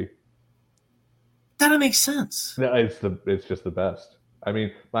go, baby. That don't make sense. No, it's just the best. I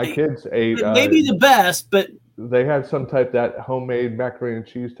mean, my kids ate. Maybe the best, but they had some type that homemade macaroni and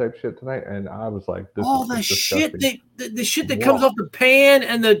cheese type shit tonight, and I was like, "This is the shit the shit that comes off the pan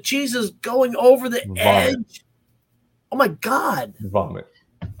and the cheese is going over the edge." Oh my god! Vomit.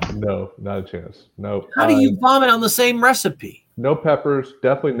 No, not a chance. No. How do you vomit on the same recipe? No peppers.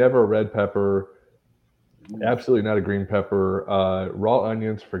 Definitely never a red pepper. Absolutely not a green pepper. Raw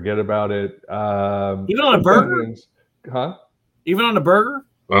onions. Forget about it. Even on a burger? Onions, huh? Even on a burger?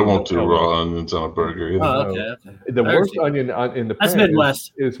 I won't do raw onions on a burger either. Oh, okay. The worst onion in the That's pan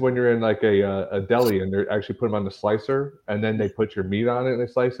Midwest. is when you're in like a deli and they actually put them on the slicer and then they put your meat on it and they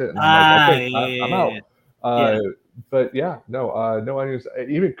slice it. And I'm like, okay, I'm out. But yeah, no onions.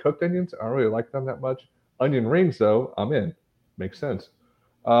 Even cooked onions, I don't really like them that much. Onion rings, though, I'm in. Makes sense.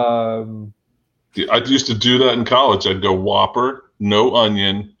 I used to do that in college. I'd go Whopper, no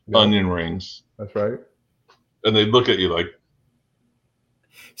onion, onion rings. That's right. And they'd look at you like.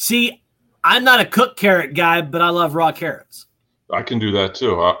 See, I'm not a cooked carrot guy, but I love raw carrots. I can do that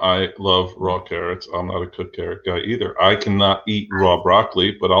too. I love raw carrots. I'm not a cooked carrot guy either. I cannot eat raw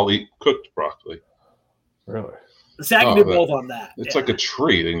broccoli, but I'll eat cooked broccoli. Really? So I can do both on that. It's like a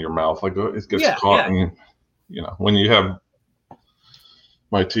treat in your mouth. Like it gets caught in, when you have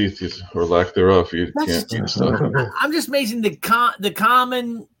my teeth or lack thereof, you can't eat stuff. I'm just amazing the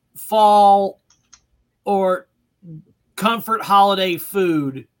common fall or comfort holiday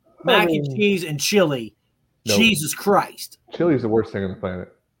food, mac and cheese and chili. No. Jesus Christ. Chili is the worst thing on the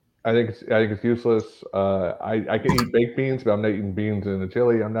planet. I think it's useless. I can eat baked beans, but I'm not eating beans in the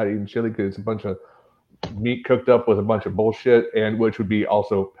chili. I'm not eating chili because it's a bunch of meat cooked up with a bunch of bullshit, and which would be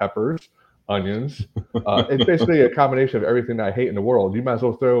also peppers, onions. It's basically a combination of everything that I hate in the world. You might as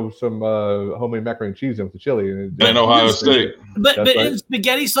well throw some homemade macaroni and cheese in with the chili. And Ohio State. But in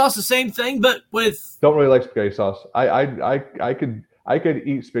spaghetti sauce, the same thing, but with. Don't really like spaghetti sauce. I could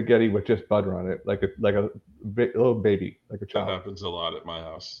eat spaghetti with just butter on it, like a little baby, like a child. That happens a lot at my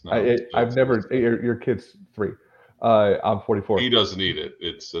house. I've never. Your kid's 3. I'm 44. He doesn't eat it.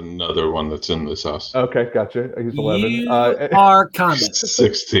 It's another one that's in this house. Okay, gotcha. He's 11. You are common.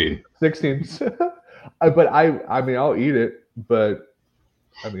 16. 16. But I mean, I'll eat it, but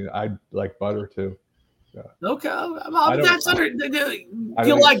I mean, I like butter too. Yeah. Okay, that's under.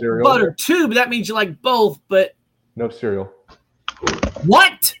 You like cereal. Butter too, but that means you like both. But no cereal.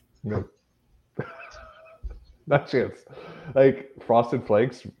 What? No. Not chance. Like Frosted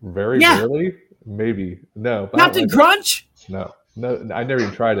Flakes, very rarely. Maybe. No. Captain Crunch? No. I never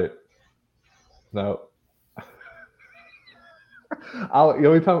even tried it. No. The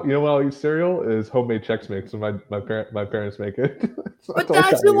only time when I'll eat cereal is homemade Chex Mix when my parents make it. But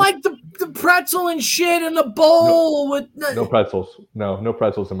that's like the pretzel and shit in the bowl with no pretzels. No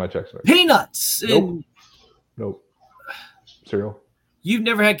pretzels in my Chex Mix. Peanuts. Nope. Cereal. You've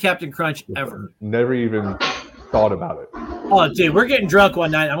never had Captain Crunch ever? Never even thought about it. Oh, dude, we're getting drunk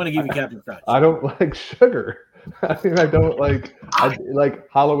one night. I'm going to give you Captain Crunch. I don't like sugar. I mean, I don't like. I like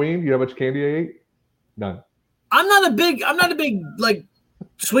Halloween. You know how much candy I ate? None. I'm not a big like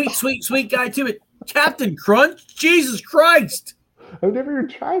sweet guy too. But Captain Crunch, Jesus Christ! I've never even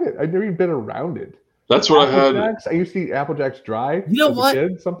tried it. I've never even been around it. That's what Apple Jacks, I used to eat Apple Jacks dry. You know what? As a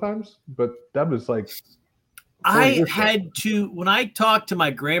kid sometimes, but that was like. I had to, when I talked to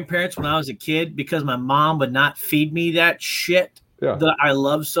my grandparents when I was a kid, because my mom would not feed me that shit that I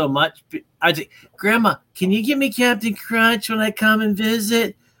love so much. I'd say, Grandma, can you give me Captain Crunch when I come and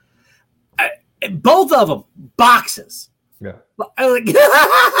visit? Both of them, boxes. Yeah. I'm like,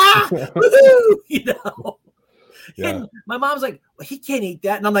 woohoo, Yeah. And my mom's like, well, he can't eat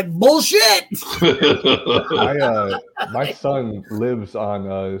that. And I'm like, bullshit. My son lives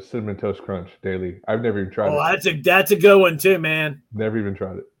on Cinnamon Toast Crunch daily. I've never even tried it. That's a good one too, man. Never even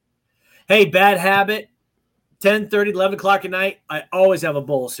tried it. Hey, bad habit. 10:30, 11 o'clock at night, I always have a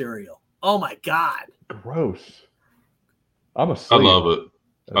bowl of cereal. Oh my God. Gross. I'm asleep. I love it.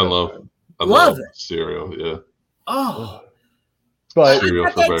 I love it. Cereal, yeah. Oh. But I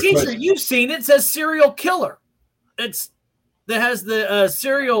got that t-shirt. You've seen it. It says Cereal Killer. That has the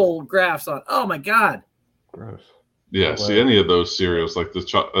cereal graphs on. Oh my God. Gross. Yeah, see any of those cereals like the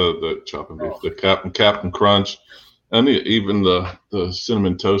chopping beef, the Captain Crunch, and even the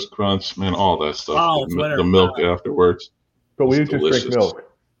Cinnamon Toast Crunch, man, all that stuff. Oh, the milk afterwards. But we just drink milk.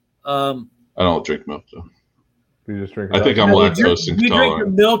 I don't drink milk though. You just drink. I think I'm lactose intolerant. You drink your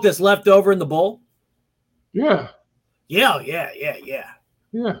milk that's left over in the bowl? Yeah. Yeah.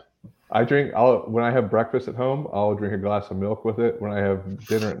 I drink. When I have breakfast at home, I'll drink a glass of milk with it. When I have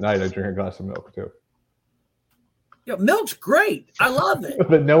dinner at night, I drink a glass of milk too. Yeah, milk's great. I love it.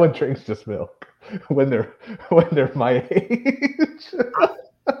 But no one drinks just milk when they're my age.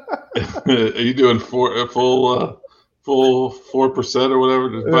 Are you doing full 4% or whatever?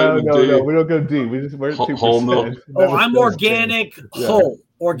 No, we don't go deep. We're 2%. Whole milk. I'm organic whole.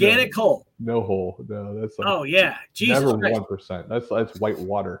 Organic whole. No whole. No, that's like Jesus never Christ. 1%. That's white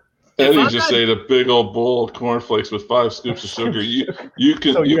water. Eddie just ate a big old bowl of cornflakes with 5 scoops of sugar. You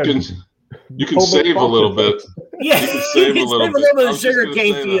can save a little bit. Yeah, you can save a little bit of sugar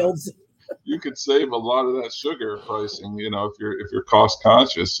cane fields. you could save a lot of that sugar pricing, if you're cost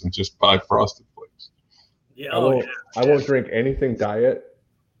conscious and just buy Frosted Flakes. Yeah, I won't drink anything diet.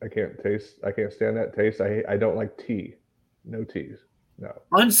 I can't stand that taste. I don't like tea. No teas. No.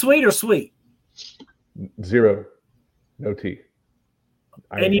 Unsweet or sweet? Zero. No tea.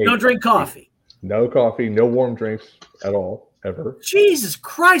 And you don't drink coffee? No coffee, no warm drinks at all, ever. Jesus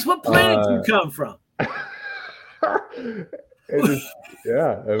Christ, what planet do you come from?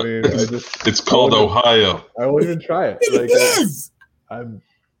 It's called Ohio. I won't even try it. It is.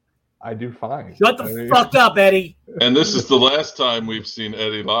 I do fine. Shut the fuck up, Eddie. And this is the last time we've seen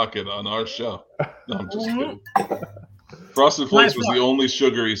Eddie Lockett on our show. No, I'm just kidding. Frosted Flakes was the only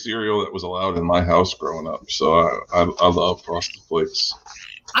sugary cereal that was allowed in my house growing up. So I love Frosted Flakes.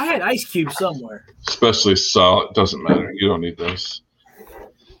 I had ice cubes somewhere. Especially solid. Doesn't matter. You don't need those.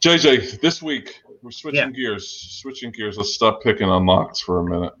 JJ, this week we're switching gears. Let's stop picking on locks for a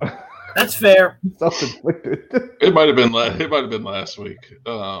minute. That's fair. Self-inflicted. It might have been last week.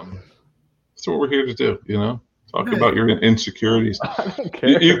 That's what we're here to do. Talk about your insecurities. I don't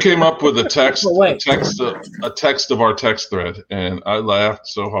care. You came up with a text of our text thread, and I laughed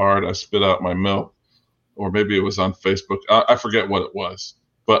so hard I spit out my milk, or maybe it was on Facebook. I forget what it was,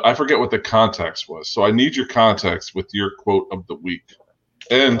 but I forget what the context was. So I need your context with your quote of the week,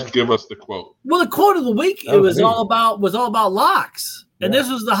 and give us the quote. Well, the quote of the week was all about locks, and this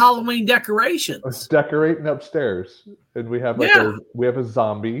was the Halloween decorations. It's decorating upstairs, and we have a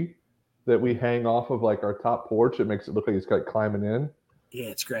zombie that we hang off of our top porch. It makes it look like he's climbing in. Yeah,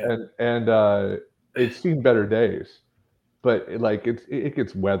 it's great. And it's seen better days, but it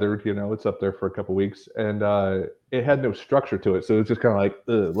gets weathered. It's up there for a couple weeks, and it had no structure to it, so it's just kind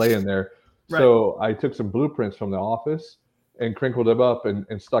of laying there. Right. So I took some blueprints from the office and crinkled them up and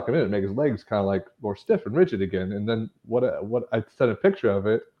stuck them in to make his legs kind of more stiff and rigid again. And then what I sent a picture of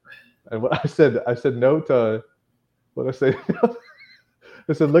it, and what I said no to what I say.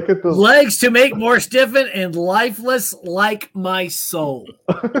 I said, look at the legs to make more stiffened and lifeless like my soul.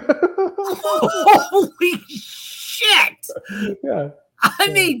 Holy shit. Yeah. I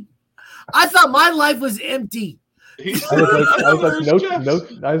mean, I thought my life was empty. I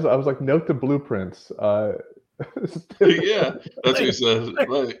was like, note to blueprints. Yeah, that's what he says.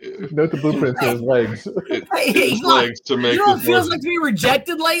 Note the blueprints in his legs. His legs to make it feels like to be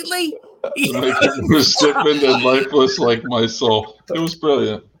rejected lately. To make him stiffened and lifeless like my soul. It was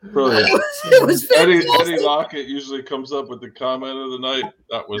brilliant. It was Eddie Lockett usually comes up with the comment of the night.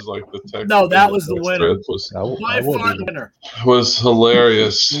 That was the text. No, that was the winner. My winner was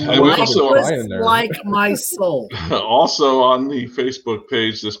hilarious. And we also like my soul. Also on the Facebook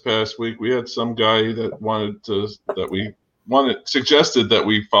page this past week, we had some guy that suggested that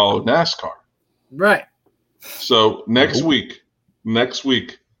we follow NASCAR. Right. So next week,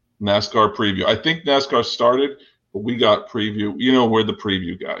 NASCAR preview. I think NASCAR started, but we got preview. We're the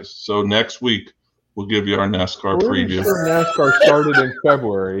preview guys. So next week, we'll give you our NASCAR preview. Sure NASCAR started in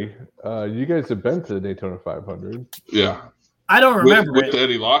February. You guys have been to the Daytona 500. Yeah. I don't remember with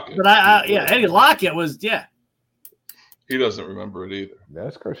Eddie Lockett. But Eddie Lockett was, He doesn't remember it either.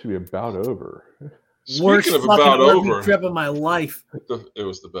 NASCAR should be about over. Worst fucking over trip of my life. It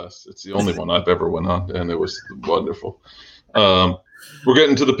was the best. It's the only one I've ever went on, and it was wonderful. We're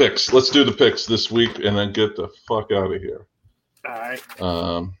getting to the picks. Let's do the picks this week and then get the fuck out of here. All right.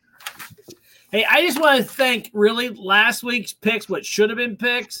 Hey, I just want to thank last week's picks, what should have been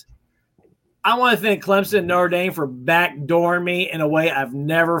picks. I want to thank Clemson and Notre Dame for backdooring me in a way I've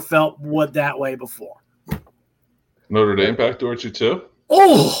never felt that way before. Notre Dame backdoored you too?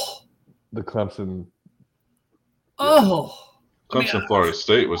 Oh! The Clemson. Oh! Florida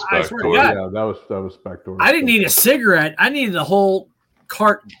State was backdoor. Yeah, that was backdoor. I didn't need a cigarette. I needed a whole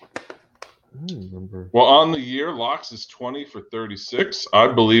carton. I remember. Well, on the year, Locks is 20 for 36. I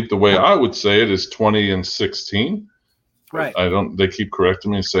believe the way I would say it is 20 and 16. Right. They keep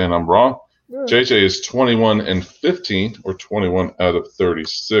correcting me and saying I'm wrong. Yeah. JJ is 21 and 15, or 21 out of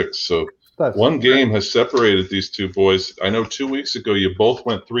 36. So one game has separated these two boys. I know 2 weeks ago you both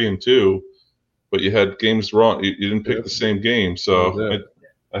went 3-2. But you had games wrong. You didn't pick the same game. So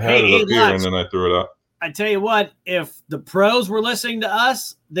I had it up here, and then I threw it out. I tell you what, if the pros were listening to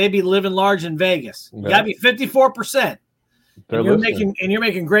us, they'd be living large in Vegas. You got to be 54%. And you're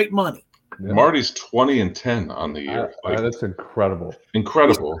making great money. Yeah. Marty's 20 and 10 on the year. That's incredible.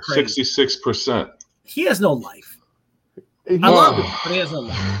 Incredible. 66%. He has no life. I love him, but he has no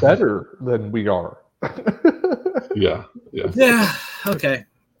life. Better than we are. Yeah. Okay.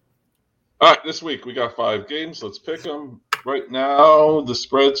 All right, this week we got 5 games. Let's pick them. Right now, the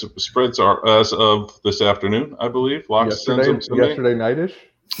spreads are as of this afternoon, I believe. Locks yesterday nightish.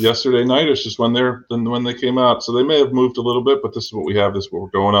 yesterday night. It's just when they came out. So they may have moved a little bit, but this is what we have. This is what we're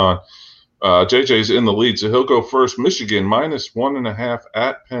going on. JJ's in the lead, so he'll go first. Michigan -1.5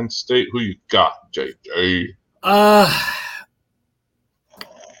 at Penn State. Who you got, JJ?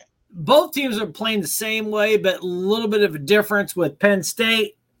 Both teams are playing the same way, but a little bit of a difference with Penn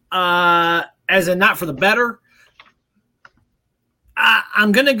State, as in not for the better.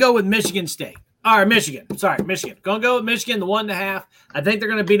 I'm going to go with Michigan State. Or Michigan. Sorry, Michigan. Going to go with Michigan, the 1.5. I think they're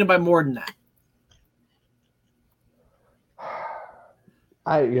going to beat them by more than that.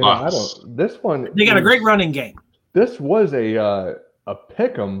 I don't. This one. They got a great running game. This was a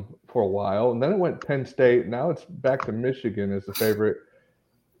pick 'em for a while, and then it went Penn State. Now it's back to Michigan as the favorite.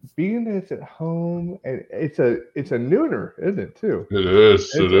 Being it's at home, and it's a nooner, isn't it? Too. It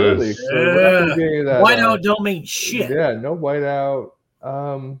is. It early, is. So whiteout don't mean shit. Yeah, no whiteout.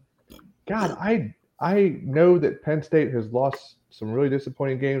 God, I know that Penn State has lost some really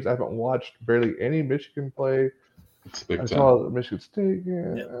disappointing games. I haven't watched barely any Michigan play. It's a big I time. saw Michigan State.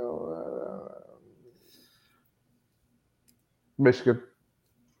 Yeah. Yep. Michigan.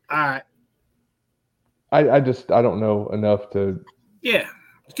 All right. I don't know enough to. Yeah.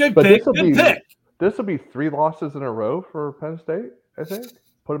 Good But pick. Good pick. This will be 3 losses in a row for Penn State, I think.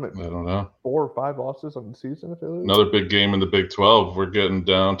 Put them at I don't know. 4 or 5 losses on the season if they lose. Another big game in the Big 12. We're getting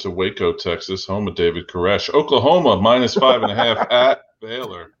down to Waco, Texas, home of David Koresh. Oklahoma -5.5 at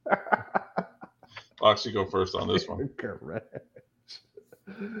Baylor. Fox, you go first on this one. Correct.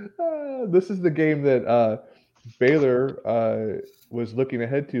 This is the game that Baylor was looking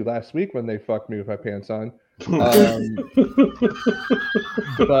ahead to last week when they fucked me with my pants on.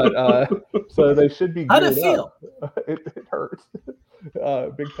 But so they should be. How'd it feel? It hurts,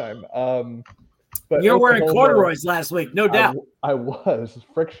 big time. But You're wearing corduroys last week, no doubt. I was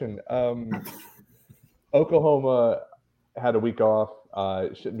friction. Oklahoma had a week off.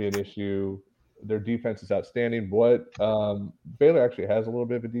 It shouldn't be an issue. Their defense is outstanding. Baylor actually has a little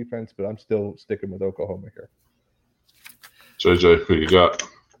bit of a defense, but I'm still sticking with Oklahoma here. JJ, who you got?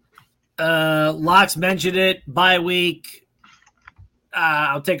 Locks mentioned it. Bye week.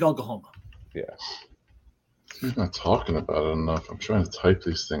 I'll take Oklahoma. Yeah. He's not talking about it enough. I'm trying to type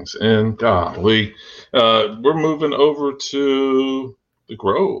these things in. Golly. We're moving over to the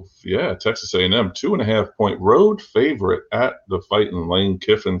Grove. Yeah, Texas A&M, 2.5-point road favorite at the Fighting Lane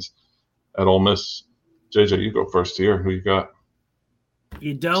Kiffins at Ole Miss. JJ, you go first here. Who you got?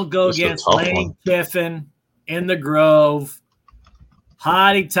 You don't go Just a against tough Lane one. Kiffin in the Grove.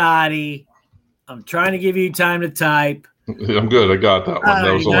 Hotty toddy. I'm trying to give you time to type. I'm good. I got that one.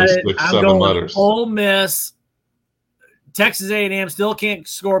 That was You only got it. 6, I'm 7 going letters. Ole Miss. Texas A&M still can't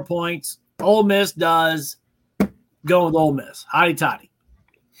score points. Ole Miss does. Going with Ole Miss. Hotty toddy.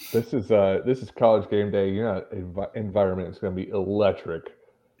 This is college game day. Environment is going to be electric.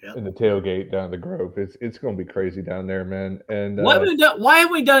 Yep. In the tailgate down the Grove. It's going to be crazy down there, man. And Why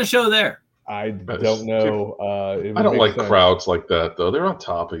haven't we done a show there? I don't know. I don't like crowds like that, though. They're on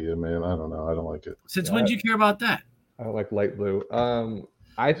top of you, man. I don't know. I don't like it. Since when did you care about that? I don't like light blue.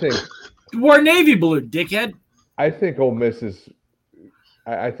 I think We're navy blue, dickhead. I think Ole Miss is.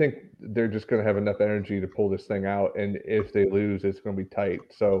 I think they're just going to have enough energy to pull this thing out, and if they lose, it's going to be tight.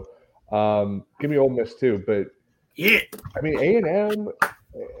 So, give me Ole Miss too. But Yeah. I mean, A&M,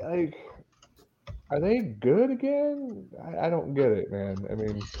 like, are they good again? I don't get it, man. I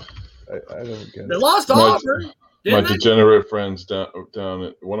mean, I don't get They it. lost to Auburn. My Didn't they? degenerate friends down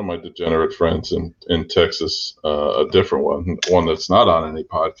at one of my degenerate friends in Texas, a different one that's not on any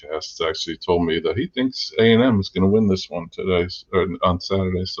podcasts, actually told me that he thinks A&M is going to win this one today or on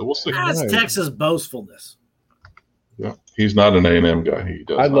Saturday. So we'll see. That's Texas boastfulness. Yeah, he's not an A&M guy. He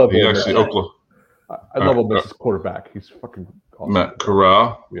does. I not. love He Ole actually Miss. Oklahoma. I love Ole Miss's quarterback. He's fucking awesome. Matt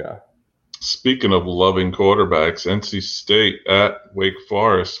Corral. Yeah. Speaking of loving quarterbacks, NC State at Wake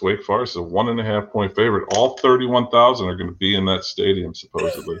Forest. Wake Forest is a 1.5-point favorite. All 31,000 are going to be in that stadium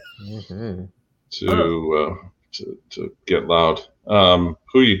supposedly Mm-hmm. to get loud.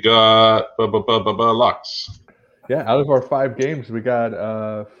 Who you got? Lux. Yeah, out of our 5 games, we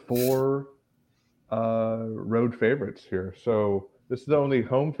got 4 road favorites here. So this is the only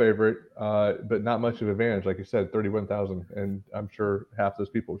home favorite, but not much of an advantage. Like you said, 31,000, and I'm sure half those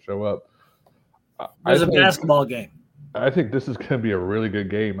people show up. There's a basketball game. I think this is going to be a really good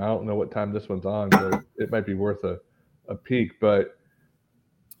game. I don't know what time this one's on, but it might be worth a peek. But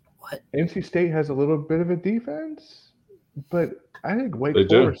What? NC State has a little bit of a defense, but I think Wake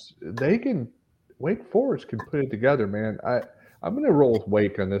Forest can put it together, man. I'm going to roll with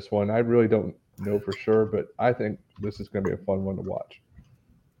Wake on this one. I really don't know for sure, but I think this is going to be a fun one to watch.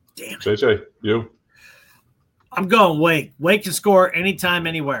 Damn it. JJ, you? I'm going Wake. Wake can score anytime,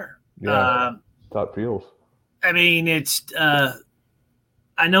 anywhere. Yeah, top feels. I mean, it's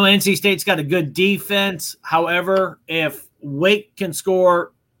I know NC State's got a good defense. However, if Wake can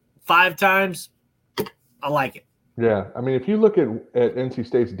score 5 times, I like it. Yeah, I mean, if you look at NC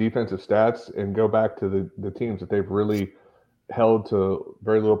State's defensive stats and go back to the teams that they've really held to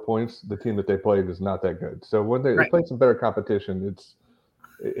very little points, the team that they played is not that good. So when they play some better competition,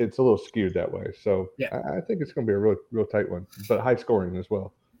 it's a little skewed that way. So yeah. I think it's going to be a real tight one, but high scoring as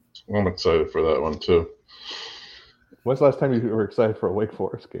well. I'm excited for that one too. When's the last time you were excited for a Wake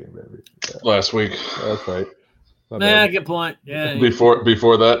Forest game, baby? Yeah. Last week. That's right. Yeah, good point. Yeah.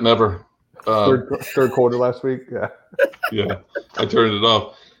 Before that, never. Third quarter last week. Yeah. Yeah, I turned it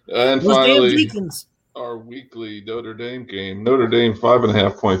off. And those finally, our weekly Notre Dame game. Notre Dame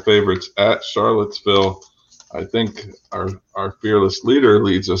 5.5-point favorites at Charlottesville. I think our fearless leader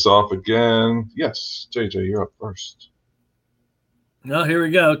leads us off again. Yes, JJ, you're up first. No, here we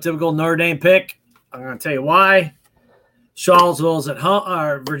go. Typical Notre Dame pick. I'm going to tell you why. Charlottesville's at home,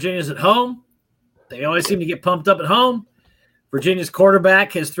 or Virginia's at home. They always seem to get pumped up at home. Virginia's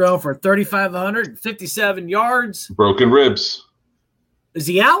quarterback has thrown for 3,557 yards. Broken ribs. Is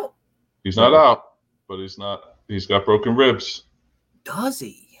he out? He's not out, but he's not. He's got broken ribs. Does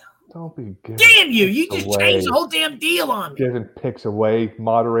he? Don't be giving damn you! You just changed the whole damn deal on me. Giving picks away,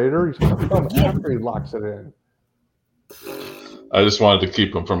 moderator. He's going to come after he locks it in. I just wanted to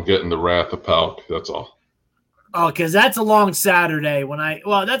keep him from getting the wrath of Palk. That's all. Oh, because that's a long Saturday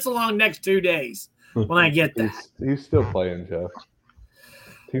that's a long next 2 days when I get that. He's still playing, Jeff.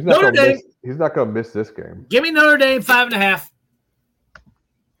 He's not going to miss this game. Give me Notre Dame 5.5.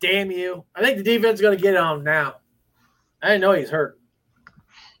 Damn you. I think the defense is going to get on now. I didn't know he's hurt.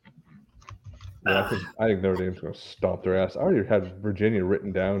 Yeah, I think Notre Dame's going to stomp their ass. I already had Virginia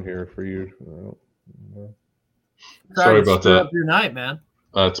written down here for you. Sorry about that. Up your night, man.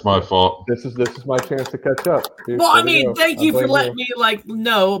 That's my fault. This is my chance to catch up. Dude, well, I mean, thank you for letting me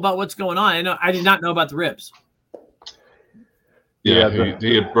know about what's going on. I did not know about the ribs. Yeah,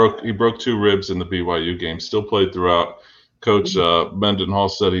 he broke 2 ribs in the BYU game. Still played throughout. Coach Mendenhall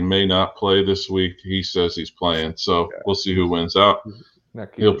said he may not play this week. He says he's playing, so we'll see who wins out.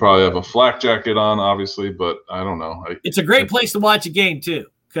 He'll probably have a flak jacket on, obviously, but I don't know. It's a great place to watch a game too,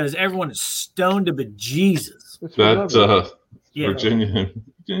 because everyone is stoned to bejesus. Virginia's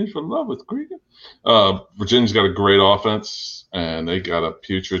in love with Greg. Virginia's got a great offense, and they got a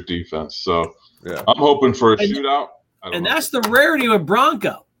putrid defense. So I'm hoping for a shootout. And that's the rarity with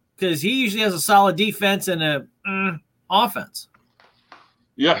Bronco, because he usually has a solid defense and a offense.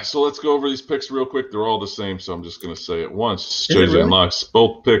 Yeah, so let's go over these picks real quick. They're all the same, so I'm just going to say it once. JJ and Locks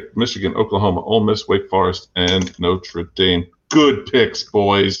both picked Michigan, Oklahoma, Ole Miss, Wake Forest, and Notre Dame. Good picks,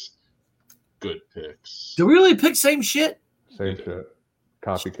 boys. Good picks. Do we really pick same shit? Same shit.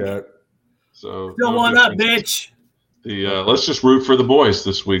 Copycat. So still one up, bitch. Let's just root for the boys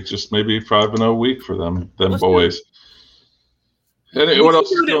this week. Just maybe 5-0 week for them boys. What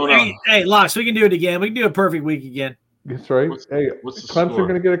else is going on? Hey, Locks, we can do it again. We can do a perfect week again. That's right. What's Clemson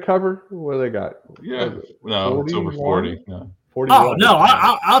going to get a cover? What do they got? Yeah, no, it's over 40. No. 40. Oh no,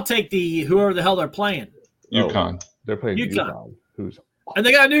 I'll take whoever the hell they're playing. UConn. They're playing UConn. And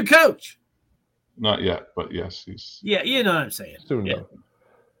they got a new coach. Not yet, but yes, he's. Yeah, you know what I'm saying. Soon though.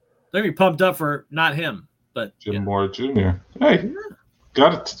 They're gonna be pumped up for not him, but Jim Moore Jr. Hey,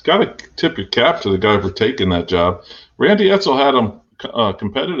 gotta tip your cap to the guy for taking that job. Randy Edsall had him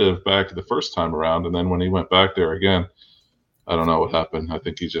competitive back the first time around, and then when he went back there again, I don't know what happened. I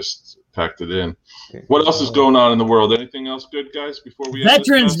think he just packed it in. What else is going on in the world? Anything else good, guys? Before we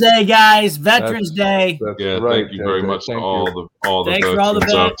Veterans Day, guys. Veterans Day. Thank you very much to all the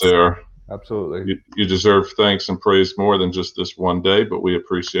veterans out there. Absolutely. You deserve thanks and praise more than just this one day, but we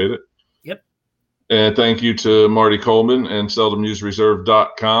appreciate it. Yep. And thank you to Marty Coleman and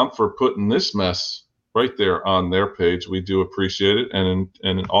seldomnewsreserve.com for putting this mess right there on their page. We do appreciate it.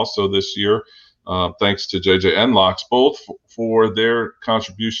 And also this year, thanks to JJ and Locks both for their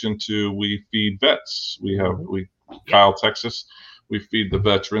contribution to We Feed Vets. Kyle, Texas, we feed the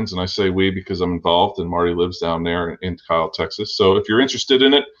veterans. And I say we because I'm involved and Marty lives down there in Kyle, Texas. So if you're interested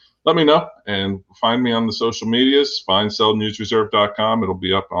in it, let me know and find me on the social medias. Find seldomnewsreserve.com. It'll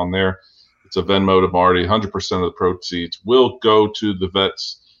be up on there. It's a Venmo to Marty. 100% of the proceeds will go to the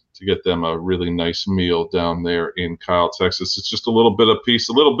vets to get them a really nice meal down there in Kyle, Texas. It's just a little bit of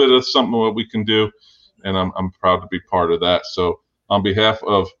something that we can do, and I'm proud to be part of that. So on behalf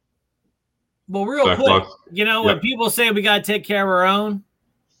of real quick, when people say we got to take care of our own,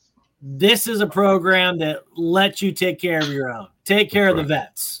 this is a program that lets you take care of your own. Take care of the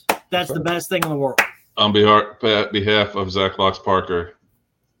vets. That's the best thing in the world. On behalf of Zach Locks Parker,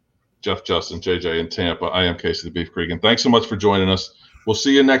 Jeff Justin, JJ in Tampa, I am Casey the Beef Cregan. Thanks so much for joining us. We'll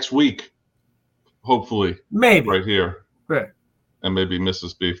see you next week, hopefully. Maybe. Right here. Right. And maybe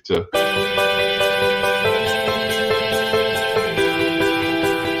Mrs. Beef too.